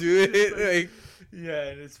devil do it. Like, yeah,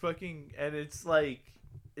 and it's like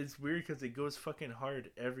it's weird because it goes fucking hard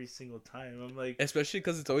every single time. I'm like, especially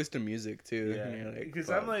because it's always the music too. Yeah, because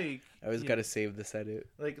like, I'm like, I always gotta save this edit.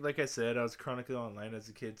 Like I said, I was chronically online as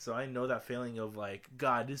a kid, so I know that feeling of like,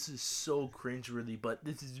 God, this is so cringeworthy, but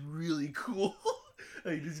this is really cool.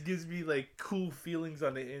 Like, this gives me like cool feelings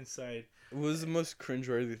on the inside. What was the most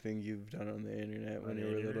cringeworthy thing you've done on the internet when you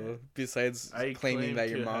were little? Besides claiming that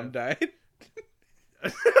your mom died?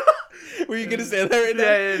 Were you gonna say that right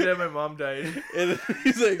now? Yeah, my mom died. And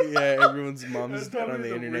he's like, yeah, everyone's mom is dead on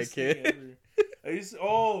the internet, kid. I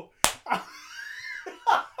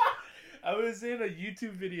was in a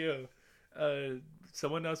YouTube video.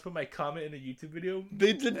 Someone else put my comment in a YouTube video.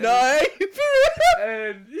 They did not.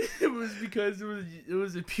 And it was because it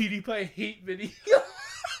was a PewDiePie hate video.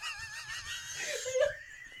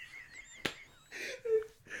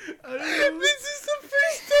 I don't know. This is the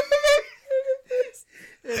first time I heard this.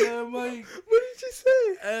 And I'm like, what did you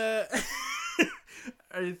say?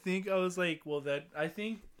 I think I was like, I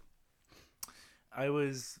think I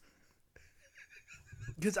was,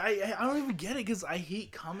 because I don't even get it, because I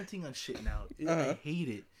hate commenting on shit now. I hate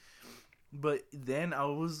it. But then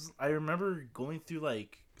I remember going through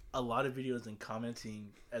like a lot of videos and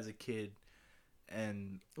commenting as a kid,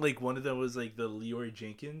 and like one of them was like the Leroy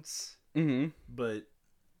Jenkins, but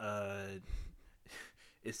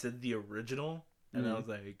it said the original, and I was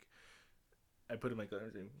like, I put in my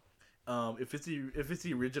comments, if it's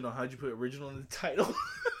the original, how'd you put original in the title?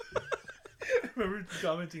 I remember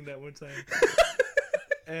commenting that one time,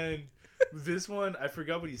 and This one, I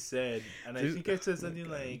forgot what he said, and I think I said something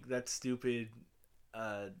like, "That's stupid.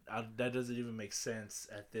 That doesn't even make sense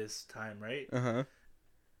at this time, right?" Uh-huh.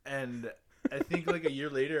 And I think like a year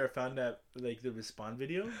later, I found that like the Respond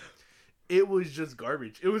video, it was just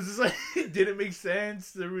garbage. It was just like it didn't make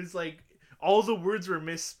sense. There was like all the words were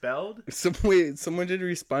misspelled. Someone did a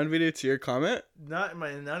Respond video to your comment? Not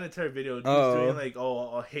an entire video. It was Oh. doing like,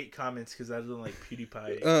 I'll hate comments because I was doing like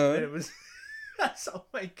PewDiePie, and it was. I saw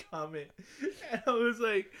my comment, and I was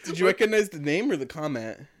like, Did you recognize the name or the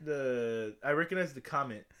comment? I recognized the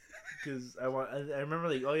comment because I remember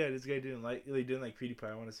like, oh yeah, this guy didn't like PewDiePie.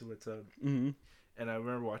 I want to see what's up. Mm-hmm. And I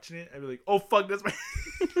remember watching it. I'd be like, oh fuck, that's my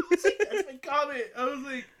that's my comment. I was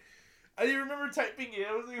like, I didn't remember typing it.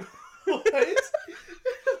 I was like, what?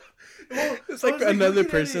 Well, It's I like was, another looking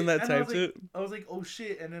at person that and I was typed like- it. I was like, oh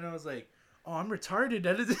shit, and then I was like, oh, I'm retarded.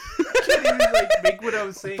 That is, I can't even like make what I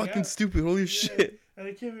was saying. Fucking out. stupid. Holy Yeah, shit. and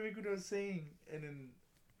I can't even make what I was saying. And then,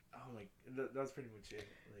 oh my, that was pretty much it.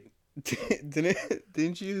 Like,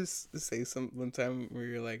 Didn't you say some one time where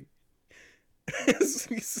you're like,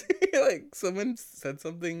 like someone said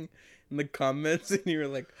something in the comments and you were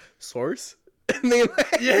like, source? And they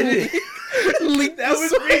like leaked that the was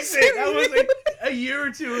source. recent. That was like a year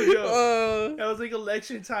or two ago. Uh, That was like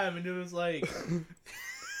election time, and it was like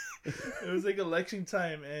election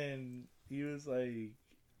time, and he was like,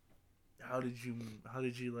 how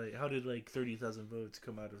did like 30,000 votes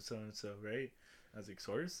come out of so and so, right? I was like,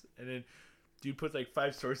 source, and then dude put like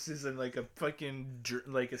 5 sources and like a fucking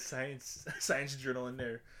like a science journal in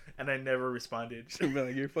there, and I never responded. I'm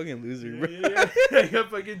like, you're a fucking loser, bro. Yeah. I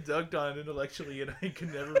got fucking dunked on intellectually, and I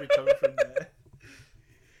could never recover from that.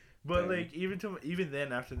 But Damn. like even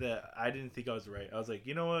then after that, I didn't think I was right. I was like,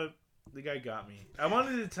 you know what, the guy got me. I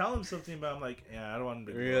wanted to tell him something, but I'm like, yeah, I don't want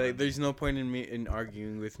him to. You're like, there's no point in me in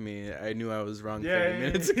arguing with me. I knew I was wrong Yeah, 30 yeah,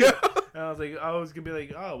 minutes yeah. ago. And I was like, I was gonna be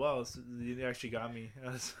like, oh well, so you actually got me.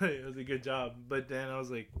 I was like, it was a good job. But then I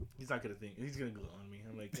was like, he's not gonna think. He's gonna glue on me.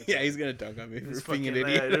 I'm like, Yeah, he's gonna dunk on me This for being an fucking-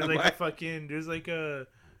 idiot. There's I'm like a like, fucking. It was like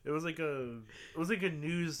a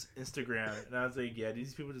news Instagram, and I was like, yeah,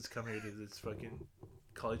 these people just come here to just fucking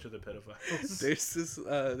call each other pedophiles.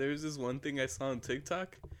 there's this one thing I saw on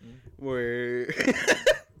TikTok Mm. where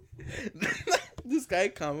this guy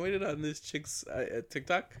commented on this chick's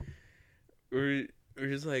TikTok where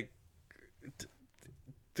he's like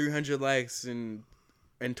 300 likes and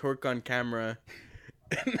torque on camera,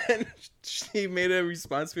 and then she made a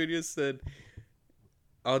response video said,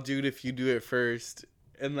 I'll do it if you do it first,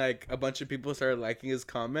 and like a bunch of people started liking his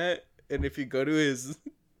comment, and if you go to his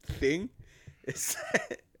thing, it's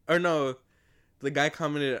or no, the guy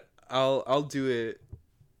commented, I'll do it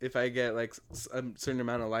if I get like a certain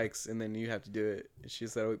amount of likes, and then you have to do it. And she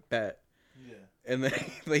said, bet. Yeah. And then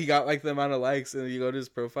he got like the amount of likes, and then you go to his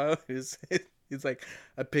profile, it's like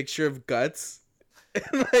a picture of guts,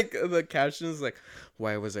 and like the caption is like,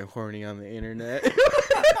 why was I horny on the internet?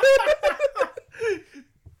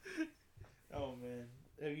 Oh man,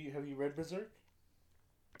 have you read Berserk?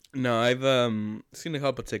 No, I've seen a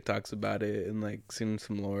couple TikToks about it and like seen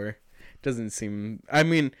some lore. Doesn't seem. I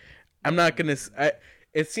mean, I'm not gonna.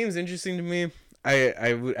 It seems interesting to me.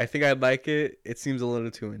 I think I'd like it. It seems a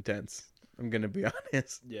little too intense. I'm gonna be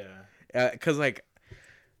honest. Yeah. Cause like,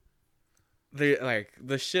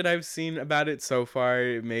 the shit I've seen about it so far,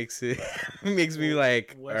 it makes me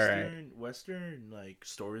like, all right. Western like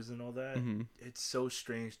stories and all that. Mhm. It's so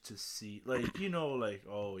strange to see, like, you know, like,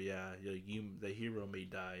 oh yeah, like the hero may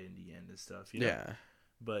die in the end and stuff. You know? Yeah.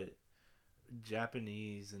 But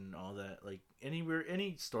Japanese and all that, like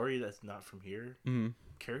any story that's not from here, Hmm.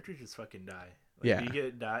 characters just fucking die. Like,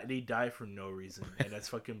 Yeah. they die for no reason, and that's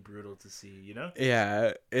fucking brutal to see. You know?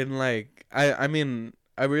 Yeah, and like I mean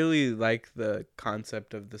I really like the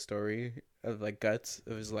concept of the story of like Guts.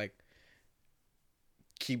 It was like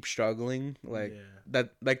keep struggling, like yeah,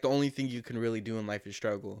 that. Like the only thing you can really do in life is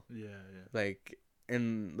struggle. yeah. Like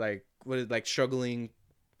and like what is like struggling,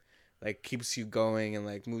 like keeps you going and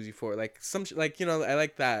like moves you forward. Like like you know I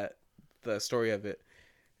like that the story of it.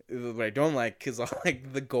 What I don't like is all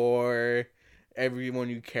like the gore. Everyone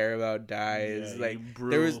you care about dies. Yeah, like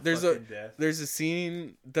brutal there's fucking death. there's a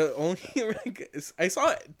scene. The only like, I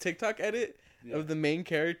saw a TikTok edit Yeah. of the main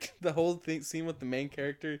character. The whole thing scene with the main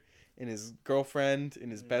character and his girlfriend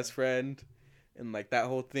and his best friend, and like that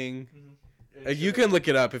whole thing. Mhm. You can look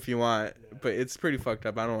it up if you want, Yeah. but it's pretty fucked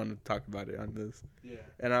up. I don't want to talk about it on this. Yeah.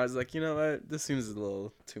 And I was like, you know what? This seems a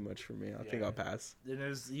little too much for me. I think Yeah. I'll pass. And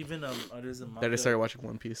there's even there's a manga. Then I started watching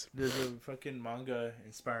One Piece. There's a fucking manga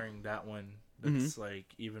inspiring that one. That's like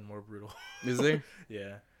even more brutal. Is there?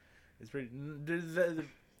 Yeah, it's pretty. There's that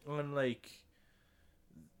on like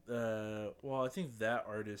Well, I think that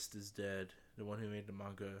artist is dead. The one who made the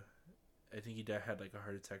manga. I think he died, had like a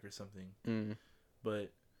heart attack or something. Mm.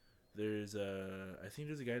 But there's I think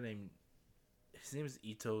there's a guy named, his name is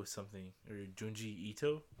Ito something, or Junji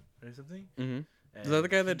Ito or something. Mm-hmm. Is that the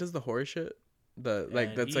guy that does the horror shit? That's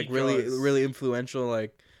he like really draws- really influential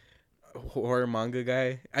like horror manga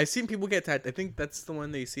guy. I've seen people get I think that's the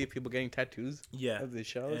one that you see people getting tattoos Yeah, of the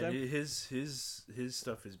show. and his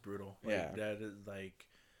stuff is brutal. Like, Yeah. that is like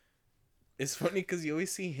It's funny because you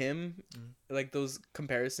always see him, Mhm. like those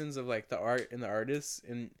comparisons of like the art and the artist,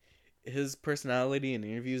 and his personality in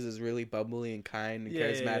interviews is really bubbly and kind and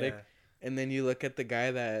charismatic. And then you look at the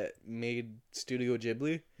guy that made Studio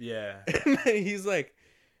Ghibli, Yeah. and he's like,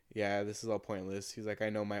 "Yeah, this is all pointless." He's like, "I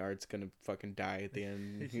know my art's gonna fucking die at the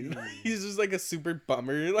end." He's just like a super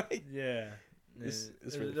bummer, like. Yeah. It's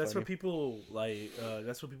really that's funny. what people like.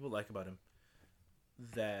 That's what people like about him.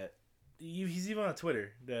 That he's even on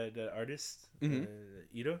Twitter. The artist, Mhm.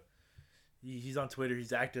 Ito. He's on Twitter.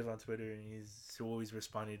 He's active on Twitter, and he's always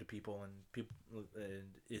responding to people.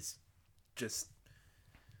 And it's just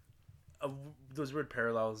those weird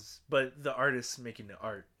parallels. But the artist making the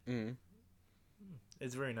art, Mm-hmm.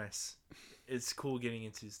 it's very nice. It's cool getting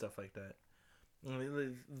into stuff like that.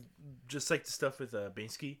 Just like the stuff with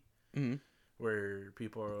Bainsky. Mm-hmm. Where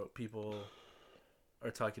people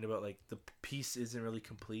are talking about like the piece isn't really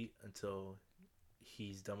complete until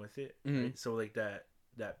he's done with it. Mhm. Right? So like that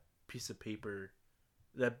piece of paper,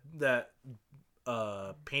 that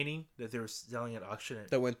painting that they were selling at auction,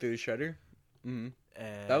 That went through the shredder. Mm-hmm.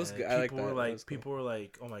 and That was good. I like people that. were That was cool. people were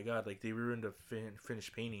like, oh my god, like they ruined a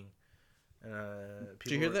finished painting. And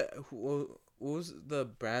Did you hear that? What was the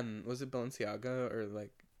brand? Was it Balenciaga or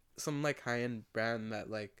like some like high end brand that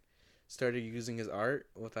like started using his art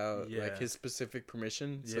without Yeah. like his specific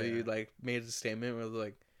permission? So Yeah. you like made a statement where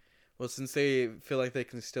like, well, since they feel like they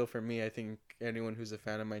can steal from me, I think anyone who's a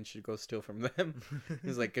fan of mine should go steal from them.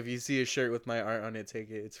 He's like, if you see a shirt with my art on it, take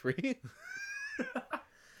it. It's free.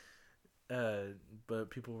 But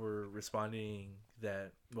people were responding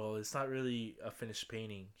that, well, it's not really a finished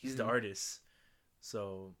painting. He's the Mhm. artist,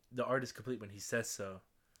 so the art is complete when he says so.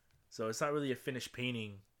 So it's not really a finished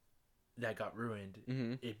painting that got ruined.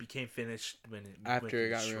 Mm-hmm. It became finished when it After went it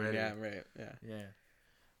got shredded. ruined. Yeah. Right. Yeah. Yeah.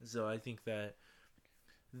 So I think that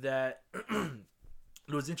there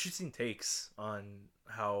was interesting takes on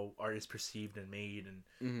how art is perceived and made, and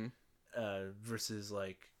Mm-hmm. versus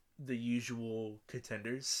like the usual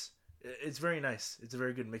contenders. It's very nice. It's a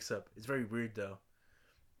very good mix up. It's very weird though.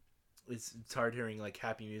 It's hard hearing like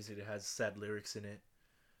happy music that has sad lyrics in it.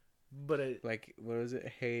 But it, Like, what was it?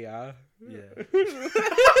 Hey, yeah. yeah.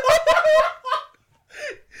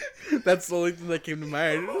 That's the only thing that came to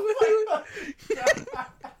mind.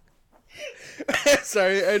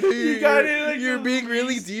 Sorry, I know You got it, like, you're the being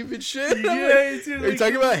really least- deep and shit. You I'm got like, into, are you like,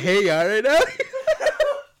 talking about Hey Ya right now?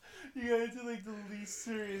 You got into like the least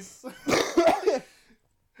serious.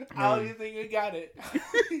 How do you think you got it?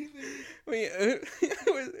 we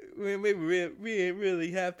ain't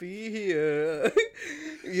really happy here.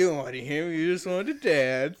 You don't want to hear me, you just want to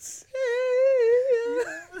dance.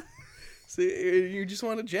 See, you just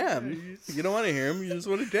want to jam. You don't want to hear him, you just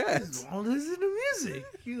want to dance. Just want to listen to music.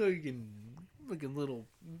 You know, you can fucking little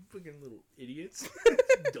idiots,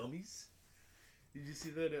 dummies. Did you see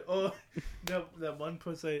that? Oh, that one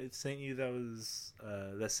post I sent you that was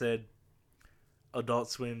that said Adult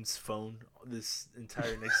Swim's phone this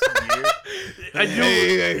entire next year. I knew.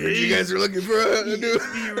 Hey, I heard you guys were looking for a new.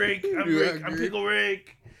 It's me, Rick. I'm You Rick. I'm hungry? Pickle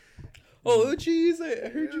Rick. Oh, jeez, I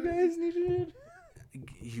heard you guys needed.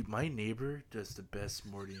 My neighbor does the best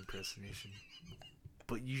Morty impersonation,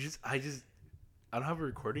 but I don't have a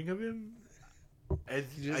recording of him. I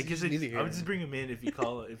You guess just need to hear I would just him. bring him in if you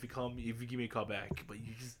call me, if you give me a call back. But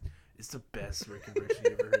it's the best Rick impression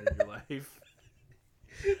you ever heard in your life.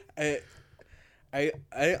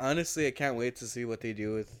 I honestly I can't wait to see what they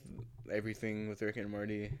do with everything with Rick and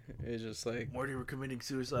Morty. It's just like Morty, we're committing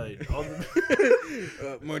suicide. All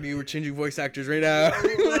the Morty, we're changing voice actors right now.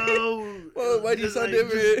 Whoa, Whoa, why do you Just sound like-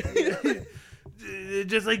 different?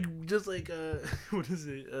 just like what is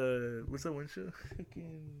it? What's that one show?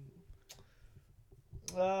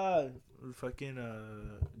 Fucking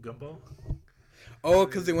Gumball. Oh,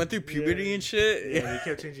 because they went through puberty Yeah. and shit. Yeah, they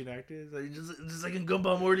kept changing actors. Like, just like in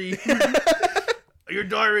Gumball, Morty. You're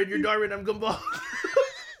Darwin. I'm Gumball.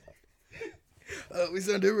 We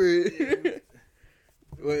sound different.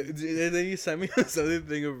 Wait, and then you sent me something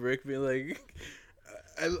thing of Rick being like,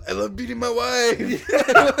 I love beating my wife.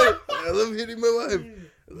 I love hitting my wife.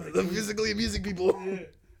 I love physically abusing people. I'm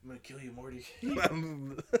gonna kill you, Morty.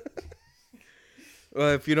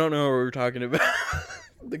 Well, if you don't know what we're talking about,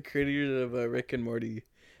 the creator of Rick and Morty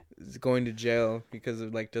is going to jail because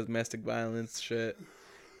of like domestic violence shit.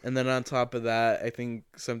 And then on top of that, I think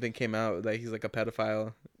something came out that he's like a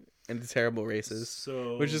pedophile and a terrible racist,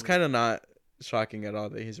 So, which is kind of not shocking at all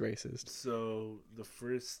that he's racist. So the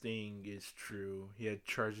first thing is true. He had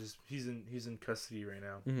charges. He's in custody right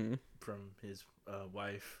now Mm-hmm. from his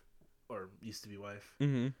wife, or used to be wife,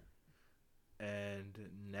 Mm-hmm. and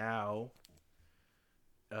now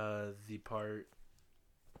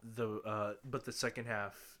but the second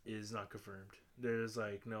half is not confirmed. There's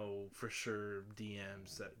like no for sure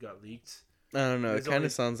DMs that got leaked. I don't know. There's It kind only-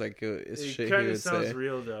 of sounds like it's It shit he kind of would sounds say.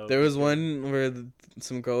 real though. There was because- one where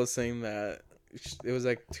some girl was saying that it was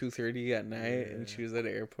like 2:30 at night, and Yeah. she was at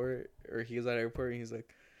an airport, or he was at an airport, and he's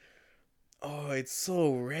like, "Oh, it's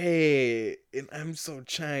so red, and I'm so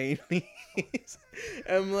Chinese."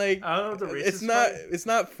 I'm like, I don't know the racist part. It's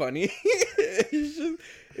not funny. It's just,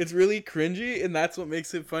 it's really cringy, and that's what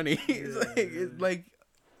makes it funny. It's like,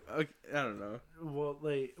 okay, I don't know. Well,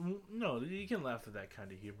 like, no, you can laugh at that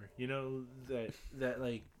kind of humor. You know that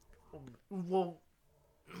like, well,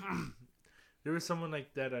 there was someone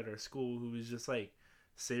like that at our school who was just like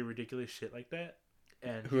say ridiculous shit like that.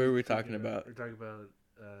 And Who are we talking about? We're talking about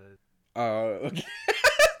Okay.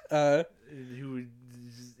 who would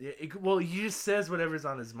well, he just says whatever's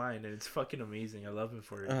on his mind, and it's fucking amazing. I love him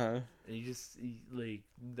for it. Uh-huh. And like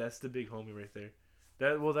that's the big homie right there.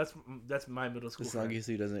 That's my middle school. As long friend. as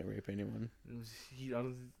he doesn't rape anyone.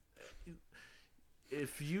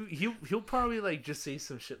 If he'll probably like just say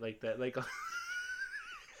some shit like that, like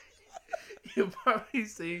he'll probably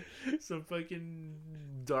say some fucking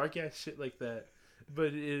dark ass shit like that, but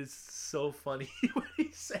it is so funny when he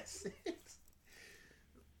says it.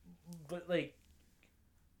 But like,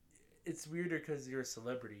 it's weirder because you're a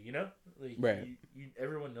celebrity, you know? Like, Right.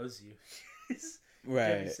 Everyone knows you. You can't be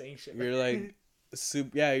Right. saying shit You're like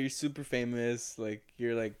you're super famous, like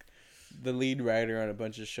you're like the lead writer on a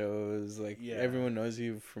bunch of shows, like Yeah. everyone knows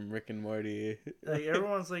you from Rick and Morty. like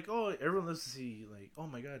everyone's like, oh, everyone loves to see like, oh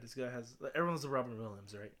my god, this guy has. Like, everyone loves Robin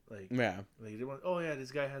Williams, right? Like, Yeah. like everyone, oh yeah,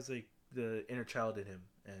 this guy has like the inner child in him,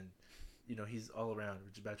 and he's all around,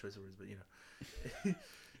 which is a bad choice of words, but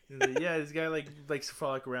like, yeah, this guy like likes to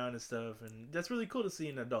frolic around and stuff, and that's really cool to see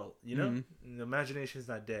an adult, Mhm. And the imagination's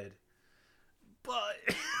not dead, but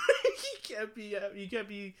you can't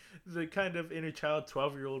be the kind of inner child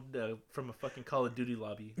 12-year-old from a fucking Call of Duty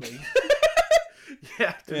lobby, like you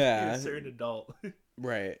have to be Yeah. a certain adult.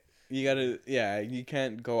 Right. You gotta, you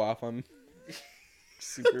can't go off on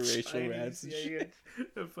super racial Chinese, rants and yeah, shit. you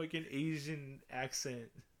got a fucking Asian accent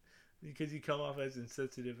because you come off as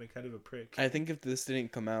insensitive and kind of a prick. I think if this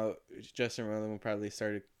didn't come out, Justin Roiland would probably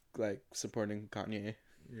start like supporting Kanye.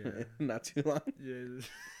 Yeah, Not too long. yeah.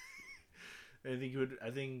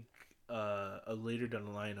 I think a later down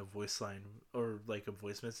the line a voice line or like a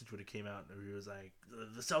voice message would have came out and he was like,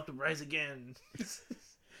 "The South will rise again."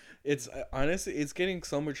 It's honestly, it's getting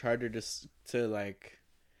so much harder to like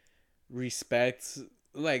respect,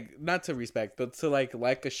 like not to respect, but to like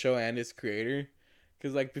a show and its creator.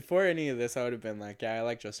 Because like before any of this, I would have been like, yeah, I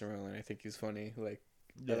like Justin Roiland. I think he's funny. Like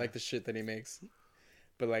I like the shit that he makes.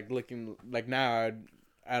 But like looking like now,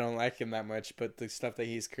 I don't like him that much. But the stuff that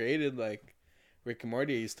he's created, like Rick and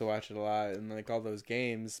Morty, I used to watch it a lot, and like all those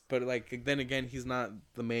games. But like then again, he's not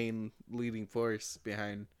the main leading force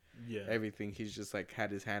behind Yeah. everything. He's just like had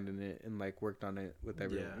his hand in it and like worked on it with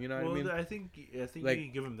everyone. Yeah. You know what well, I mean? I think Like- you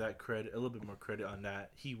can give him that credit, a little bit more credit on that.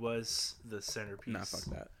 He was the centerpiece. Nah, fuck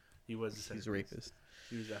that. He was the He's centerpiece. a rapist.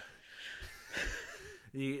 He was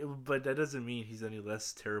but that doesn't mean he's any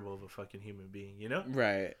less terrible of a fucking human being, you know?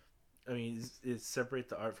 Right. I mean, it's separate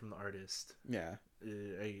the art from the artist. Yeah.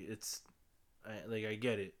 I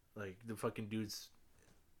get it. Like the fucking dudes.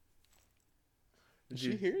 Is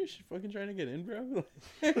she here? Is she fucking trying to get in, bro?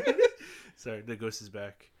 Sorry, the ghost is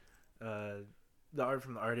back. The art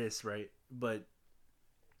from the artist, right? But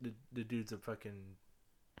the dude's a fucking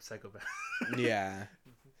psychopath. Yeah.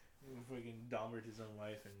 Fucking Dahmered his own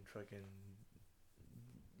wife and fucking.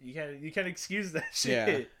 You can't excuse that shit.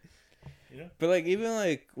 Yeah. You know. But like even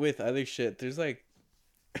like with other shit, there's like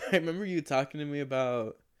I remember you talking to me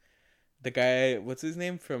about the guy, what's his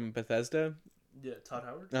name from Bethesda? Yeah, Todd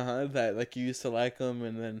Howard. That like you used to like him,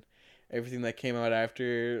 and then everything that came out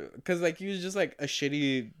after, cuz like he was just like a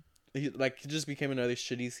shitty he just became another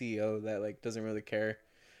shitty CEO that like doesn't really care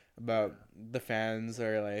about the fans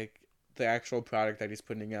or like the actual product that he's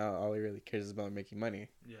putting out. All he really cares is about making money.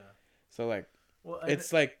 Yeah. So like Well,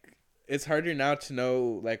 it's like it's harder now to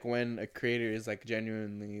know like when a creator is like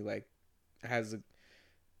genuinely like has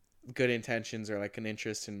good intentions or like an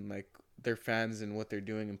interest in like their fans and what they're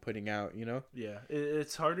doing and putting out, you know? Yeah,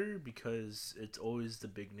 it's harder because it's always the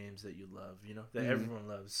big names that you love, you know, that Mhm. everyone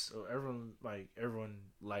loves. So everyone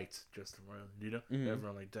liked Justin Roiland, you know, Mhm.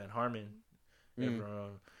 everyone liked Dan Harmon, Mhm.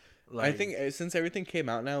 everyone. I think since everything came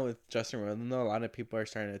out now with Justin Roiland, though, a lot of people are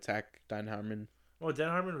starting to attack Dan Harmon. Well, Dan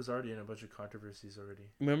Harmon was already in a bunch of controversies already.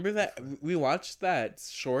 Remember that we watched that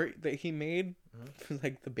short that he made, Mhm.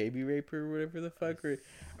 like the baby raper or whatever the fuck,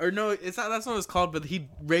 or no, it's not. That's not what it's called. But he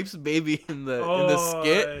rapes baby in the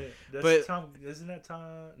skit. That's but- Tom, isn't that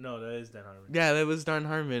Tom? No, that is Dan Harmon. Yeah, that was Dan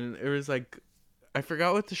Harmon. It was like, I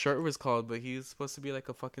forgot what the short was called, but he's supposed to be like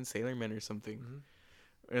a fucking sailor man or something. Mhm.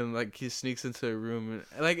 And like he sneaks into a room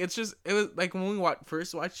and like it was like when we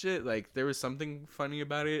first watched it, like there was something funny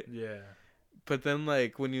about it. Yeah. But then,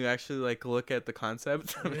 like, when you actually, like, look at the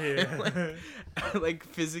concept of him, like,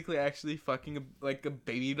 physically actually fucking, a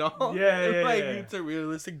baby doll. Yeah, and, yeah, like, yeah. it's a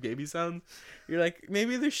realistic baby sound. You're like,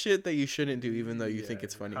 maybe there's shit that you shouldn't do even though you think Yeah.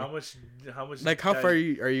 it's funny. How much? Like, how far are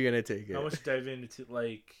you going to take it? How much dive into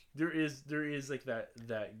like there is like that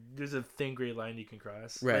there's a thin gray line you can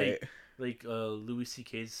cross. Right. Like Louis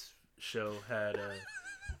C.K.'s show had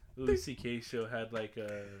Louis C.K. show had like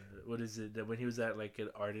what is it that when he was at like an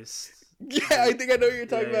artist. Yeah, I think I know what you're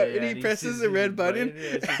talking about. Yeah, And he and presses sees the red button.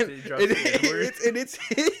 it drops and the N-word.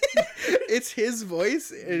 it's his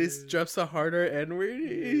voice, and it drops a harder N word.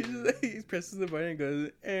 He presses the button and goes,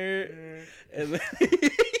 and then he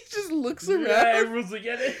just looks around. Yeah, everyone's like,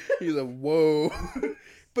 get it. He's like, whoa.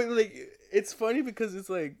 But like, it's funny because it's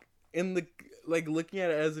like in the like looking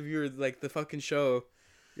at it as a viewer, like the fucking show,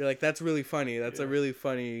 you're like, that's really funny. That's a Yeah. really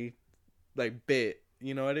funny like bit.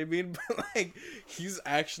 You know what I mean? But like, he's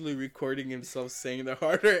actually recording himself saying the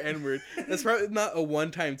harder N word. That's probably not a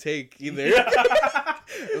one-time take either.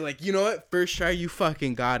 Like, you know what? First try, you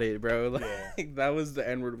fucking got it, bro. Like, that was the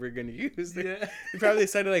N word we're gonna use. Yeah. He probably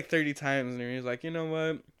said it like 30 times, and he's like, you know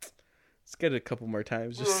what? Let's get it a couple more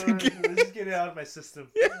times. Just to Let's just get it out of my system.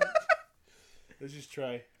 Let's just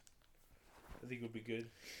try. I think it'll be good.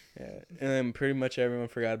 Yeah, and then pretty much everyone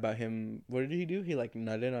forgot about him. What did he do? He like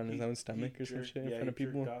nutted on his He- own stomach he or some jerked- shit in yeah, front of he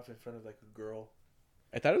jerked people. off in front of like a girl.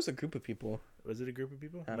 I thought it was a group of people. Was it a group of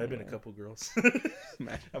people? I Might have don't been a know. couple girls.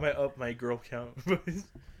 Man. I might up my girl count.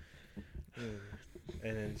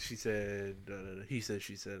 And then she said, he said,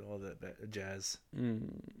 she said, all that jazz,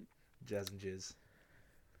 jazz and jizz.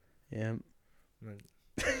 Yeah. Like,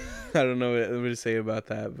 I don't know what to say about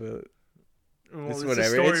that, but well, It's a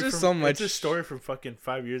whatever. story It's just from- so much- It's a story from fucking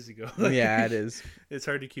 5 years ago. yeah, it is. It's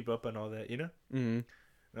hard to keep up on all that, you know.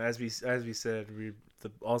 Mm-hmm. As we said, the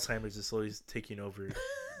Alzheimer's is slowly taking over.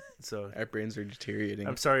 So Our brains are deteriorating.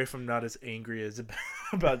 I'm sorry if I'm not as angry as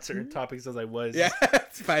about certain topics as I was. Yeah,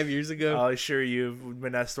 it's 5 years ago. I'll assure you,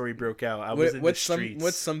 when that story broke out, I was in the streets.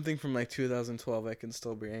 What's something from like 2012 I can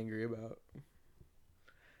still be angry about?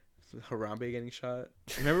 Harambe getting shot.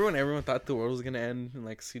 Remember when everyone thought the world was gonna end and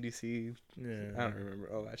like CDC? Yeah, I don't remember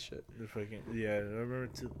all that shit. the fucking I remember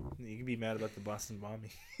too. You can be mad about the Boston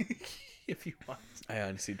bombing if you want. I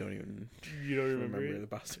honestly don't even You don't remember, remember it? the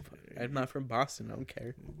Boston. I'm not from Boston. I don't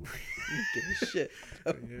care. Give a shit.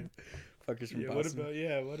 Yeah. Fuckers from Yeah,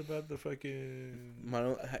 Boston. what about the fucking?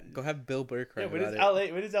 Go have Bill Burr cry Yeah, when is about it.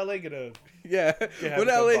 LA? When is LA gonna? Yeah, Yeah, when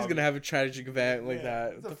have some LA is bomb. gonna have a tragic event like Yeah, that,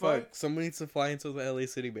 what what the the fuck? fuck? Someone needs to fly into the LA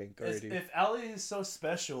City Bank already. If LA is so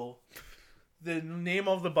special, then name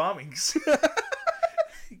all the bombings.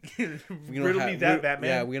 We don't Riddle me that, we- Batman.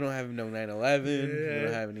 Yeah, we don't have no 9/11. We Yeah.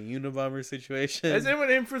 don't have any Unabomber situation. As anyone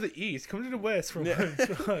aim for the East, come to the West for Yeah. once.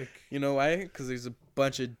 Fuck. You know why? Because there's a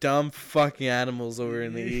bunch of dumb fucking animals over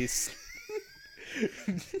in the East.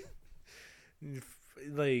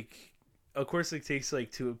 Like, of course, it takes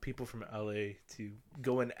like two people from LA to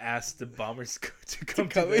go and ask the bombers to come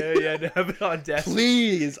to come the in. area and have it on death.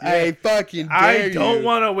 Please, Yeah. I fucking dare I don't you.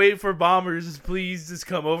 want to wait for bombers. Please just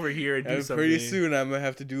come over here and do And something. pretty soon I'm gonna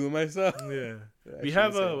have to do it myself. Yeah. I We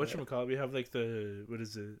have shouldn't say that. whatchamacallit, we have like what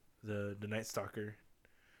is it? The Night Stalker.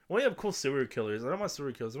 We only have cool serial killers. I don't want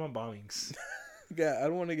serial killers. I want bombings. Yeah, I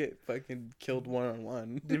don't want to get fucking killed one on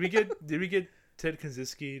one. Did we get Ted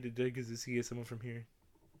Kaczynski? Did Ted Kaczynski get someone from here?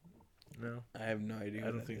 No, I have no idea. I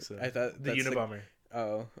what don't that think is. so. I thought the that's like- Unabomber.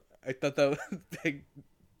 oh, I thought that was like,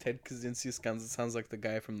 Ted Kaczynski sounds like the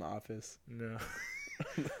guy from The Office. No.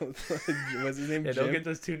 What's his name? Yeah, Jim? don't get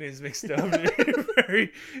those two names mixed up. I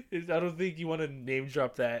don't think you want to name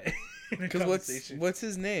drop that in a Because conversation. what's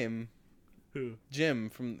his name? Who? Jim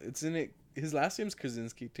from it's in it. His last name's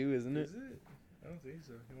Krasinski too, isn't it? Is it? I don't think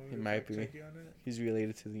so. You want me It to might fact be. check you on it? He's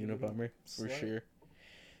related to the Unabomber for Slut. sure.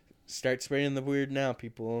 Start spreading the word now,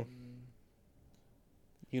 people.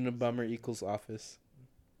 Unabomber equals Office.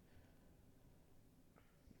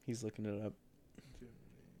 He's looking it up.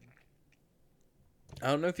 I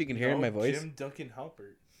don't know if you can hear it in my voice. Jim Duncan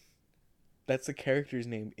Halpert. That's the character's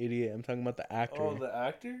name, idiot. I'm talking about the actor. Oh, the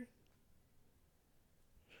actor?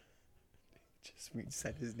 Just we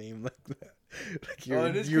said his name like that. Like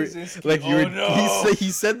It is you're Krasinski. like you Oh, were. no. He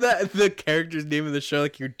said that the character's name in the show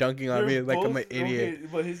like you're dunking on me like I'm an idiot. Okay,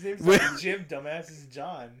 but his name's not Jim. Dumbass is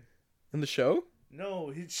John. In the show? No,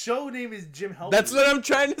 his show name is Jim Halpert. That's what I'm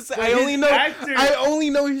trying to say. But I only his know. actor- I only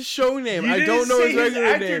know his show name. You I didn't don't know say his regular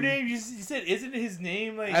actor name. You said, isn't his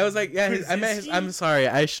name like? I was like, yeah, I meant his. Krasinski? I'm sorry.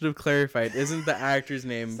 I should have clarified. Isn't the actor's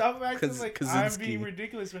name? Stop acting like I'm Kaczynski. being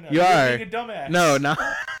ridiculous right now. You You're are. being a dumbass. No, no. I'm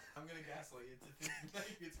gonna gaslight you to think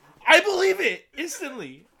like it's. I believe it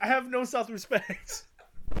instantly. I have no self-respect.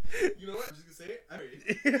 You know what? I'm just gonna say it. I'm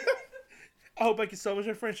ready. I hope I can salvage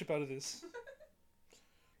our friendship out of this.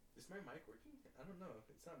 Is my mic working? I don't know.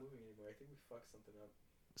 It's not moving anymore. I think we fucked something up.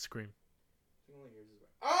 Scream. I think only yours is right.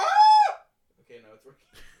 Ah! Okay, now it's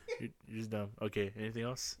working. You're just dumb. Okay, anything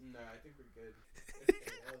else? Nah, I think we're good.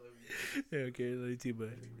 I love you. Yeah, okay, love you too,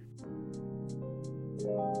 bud.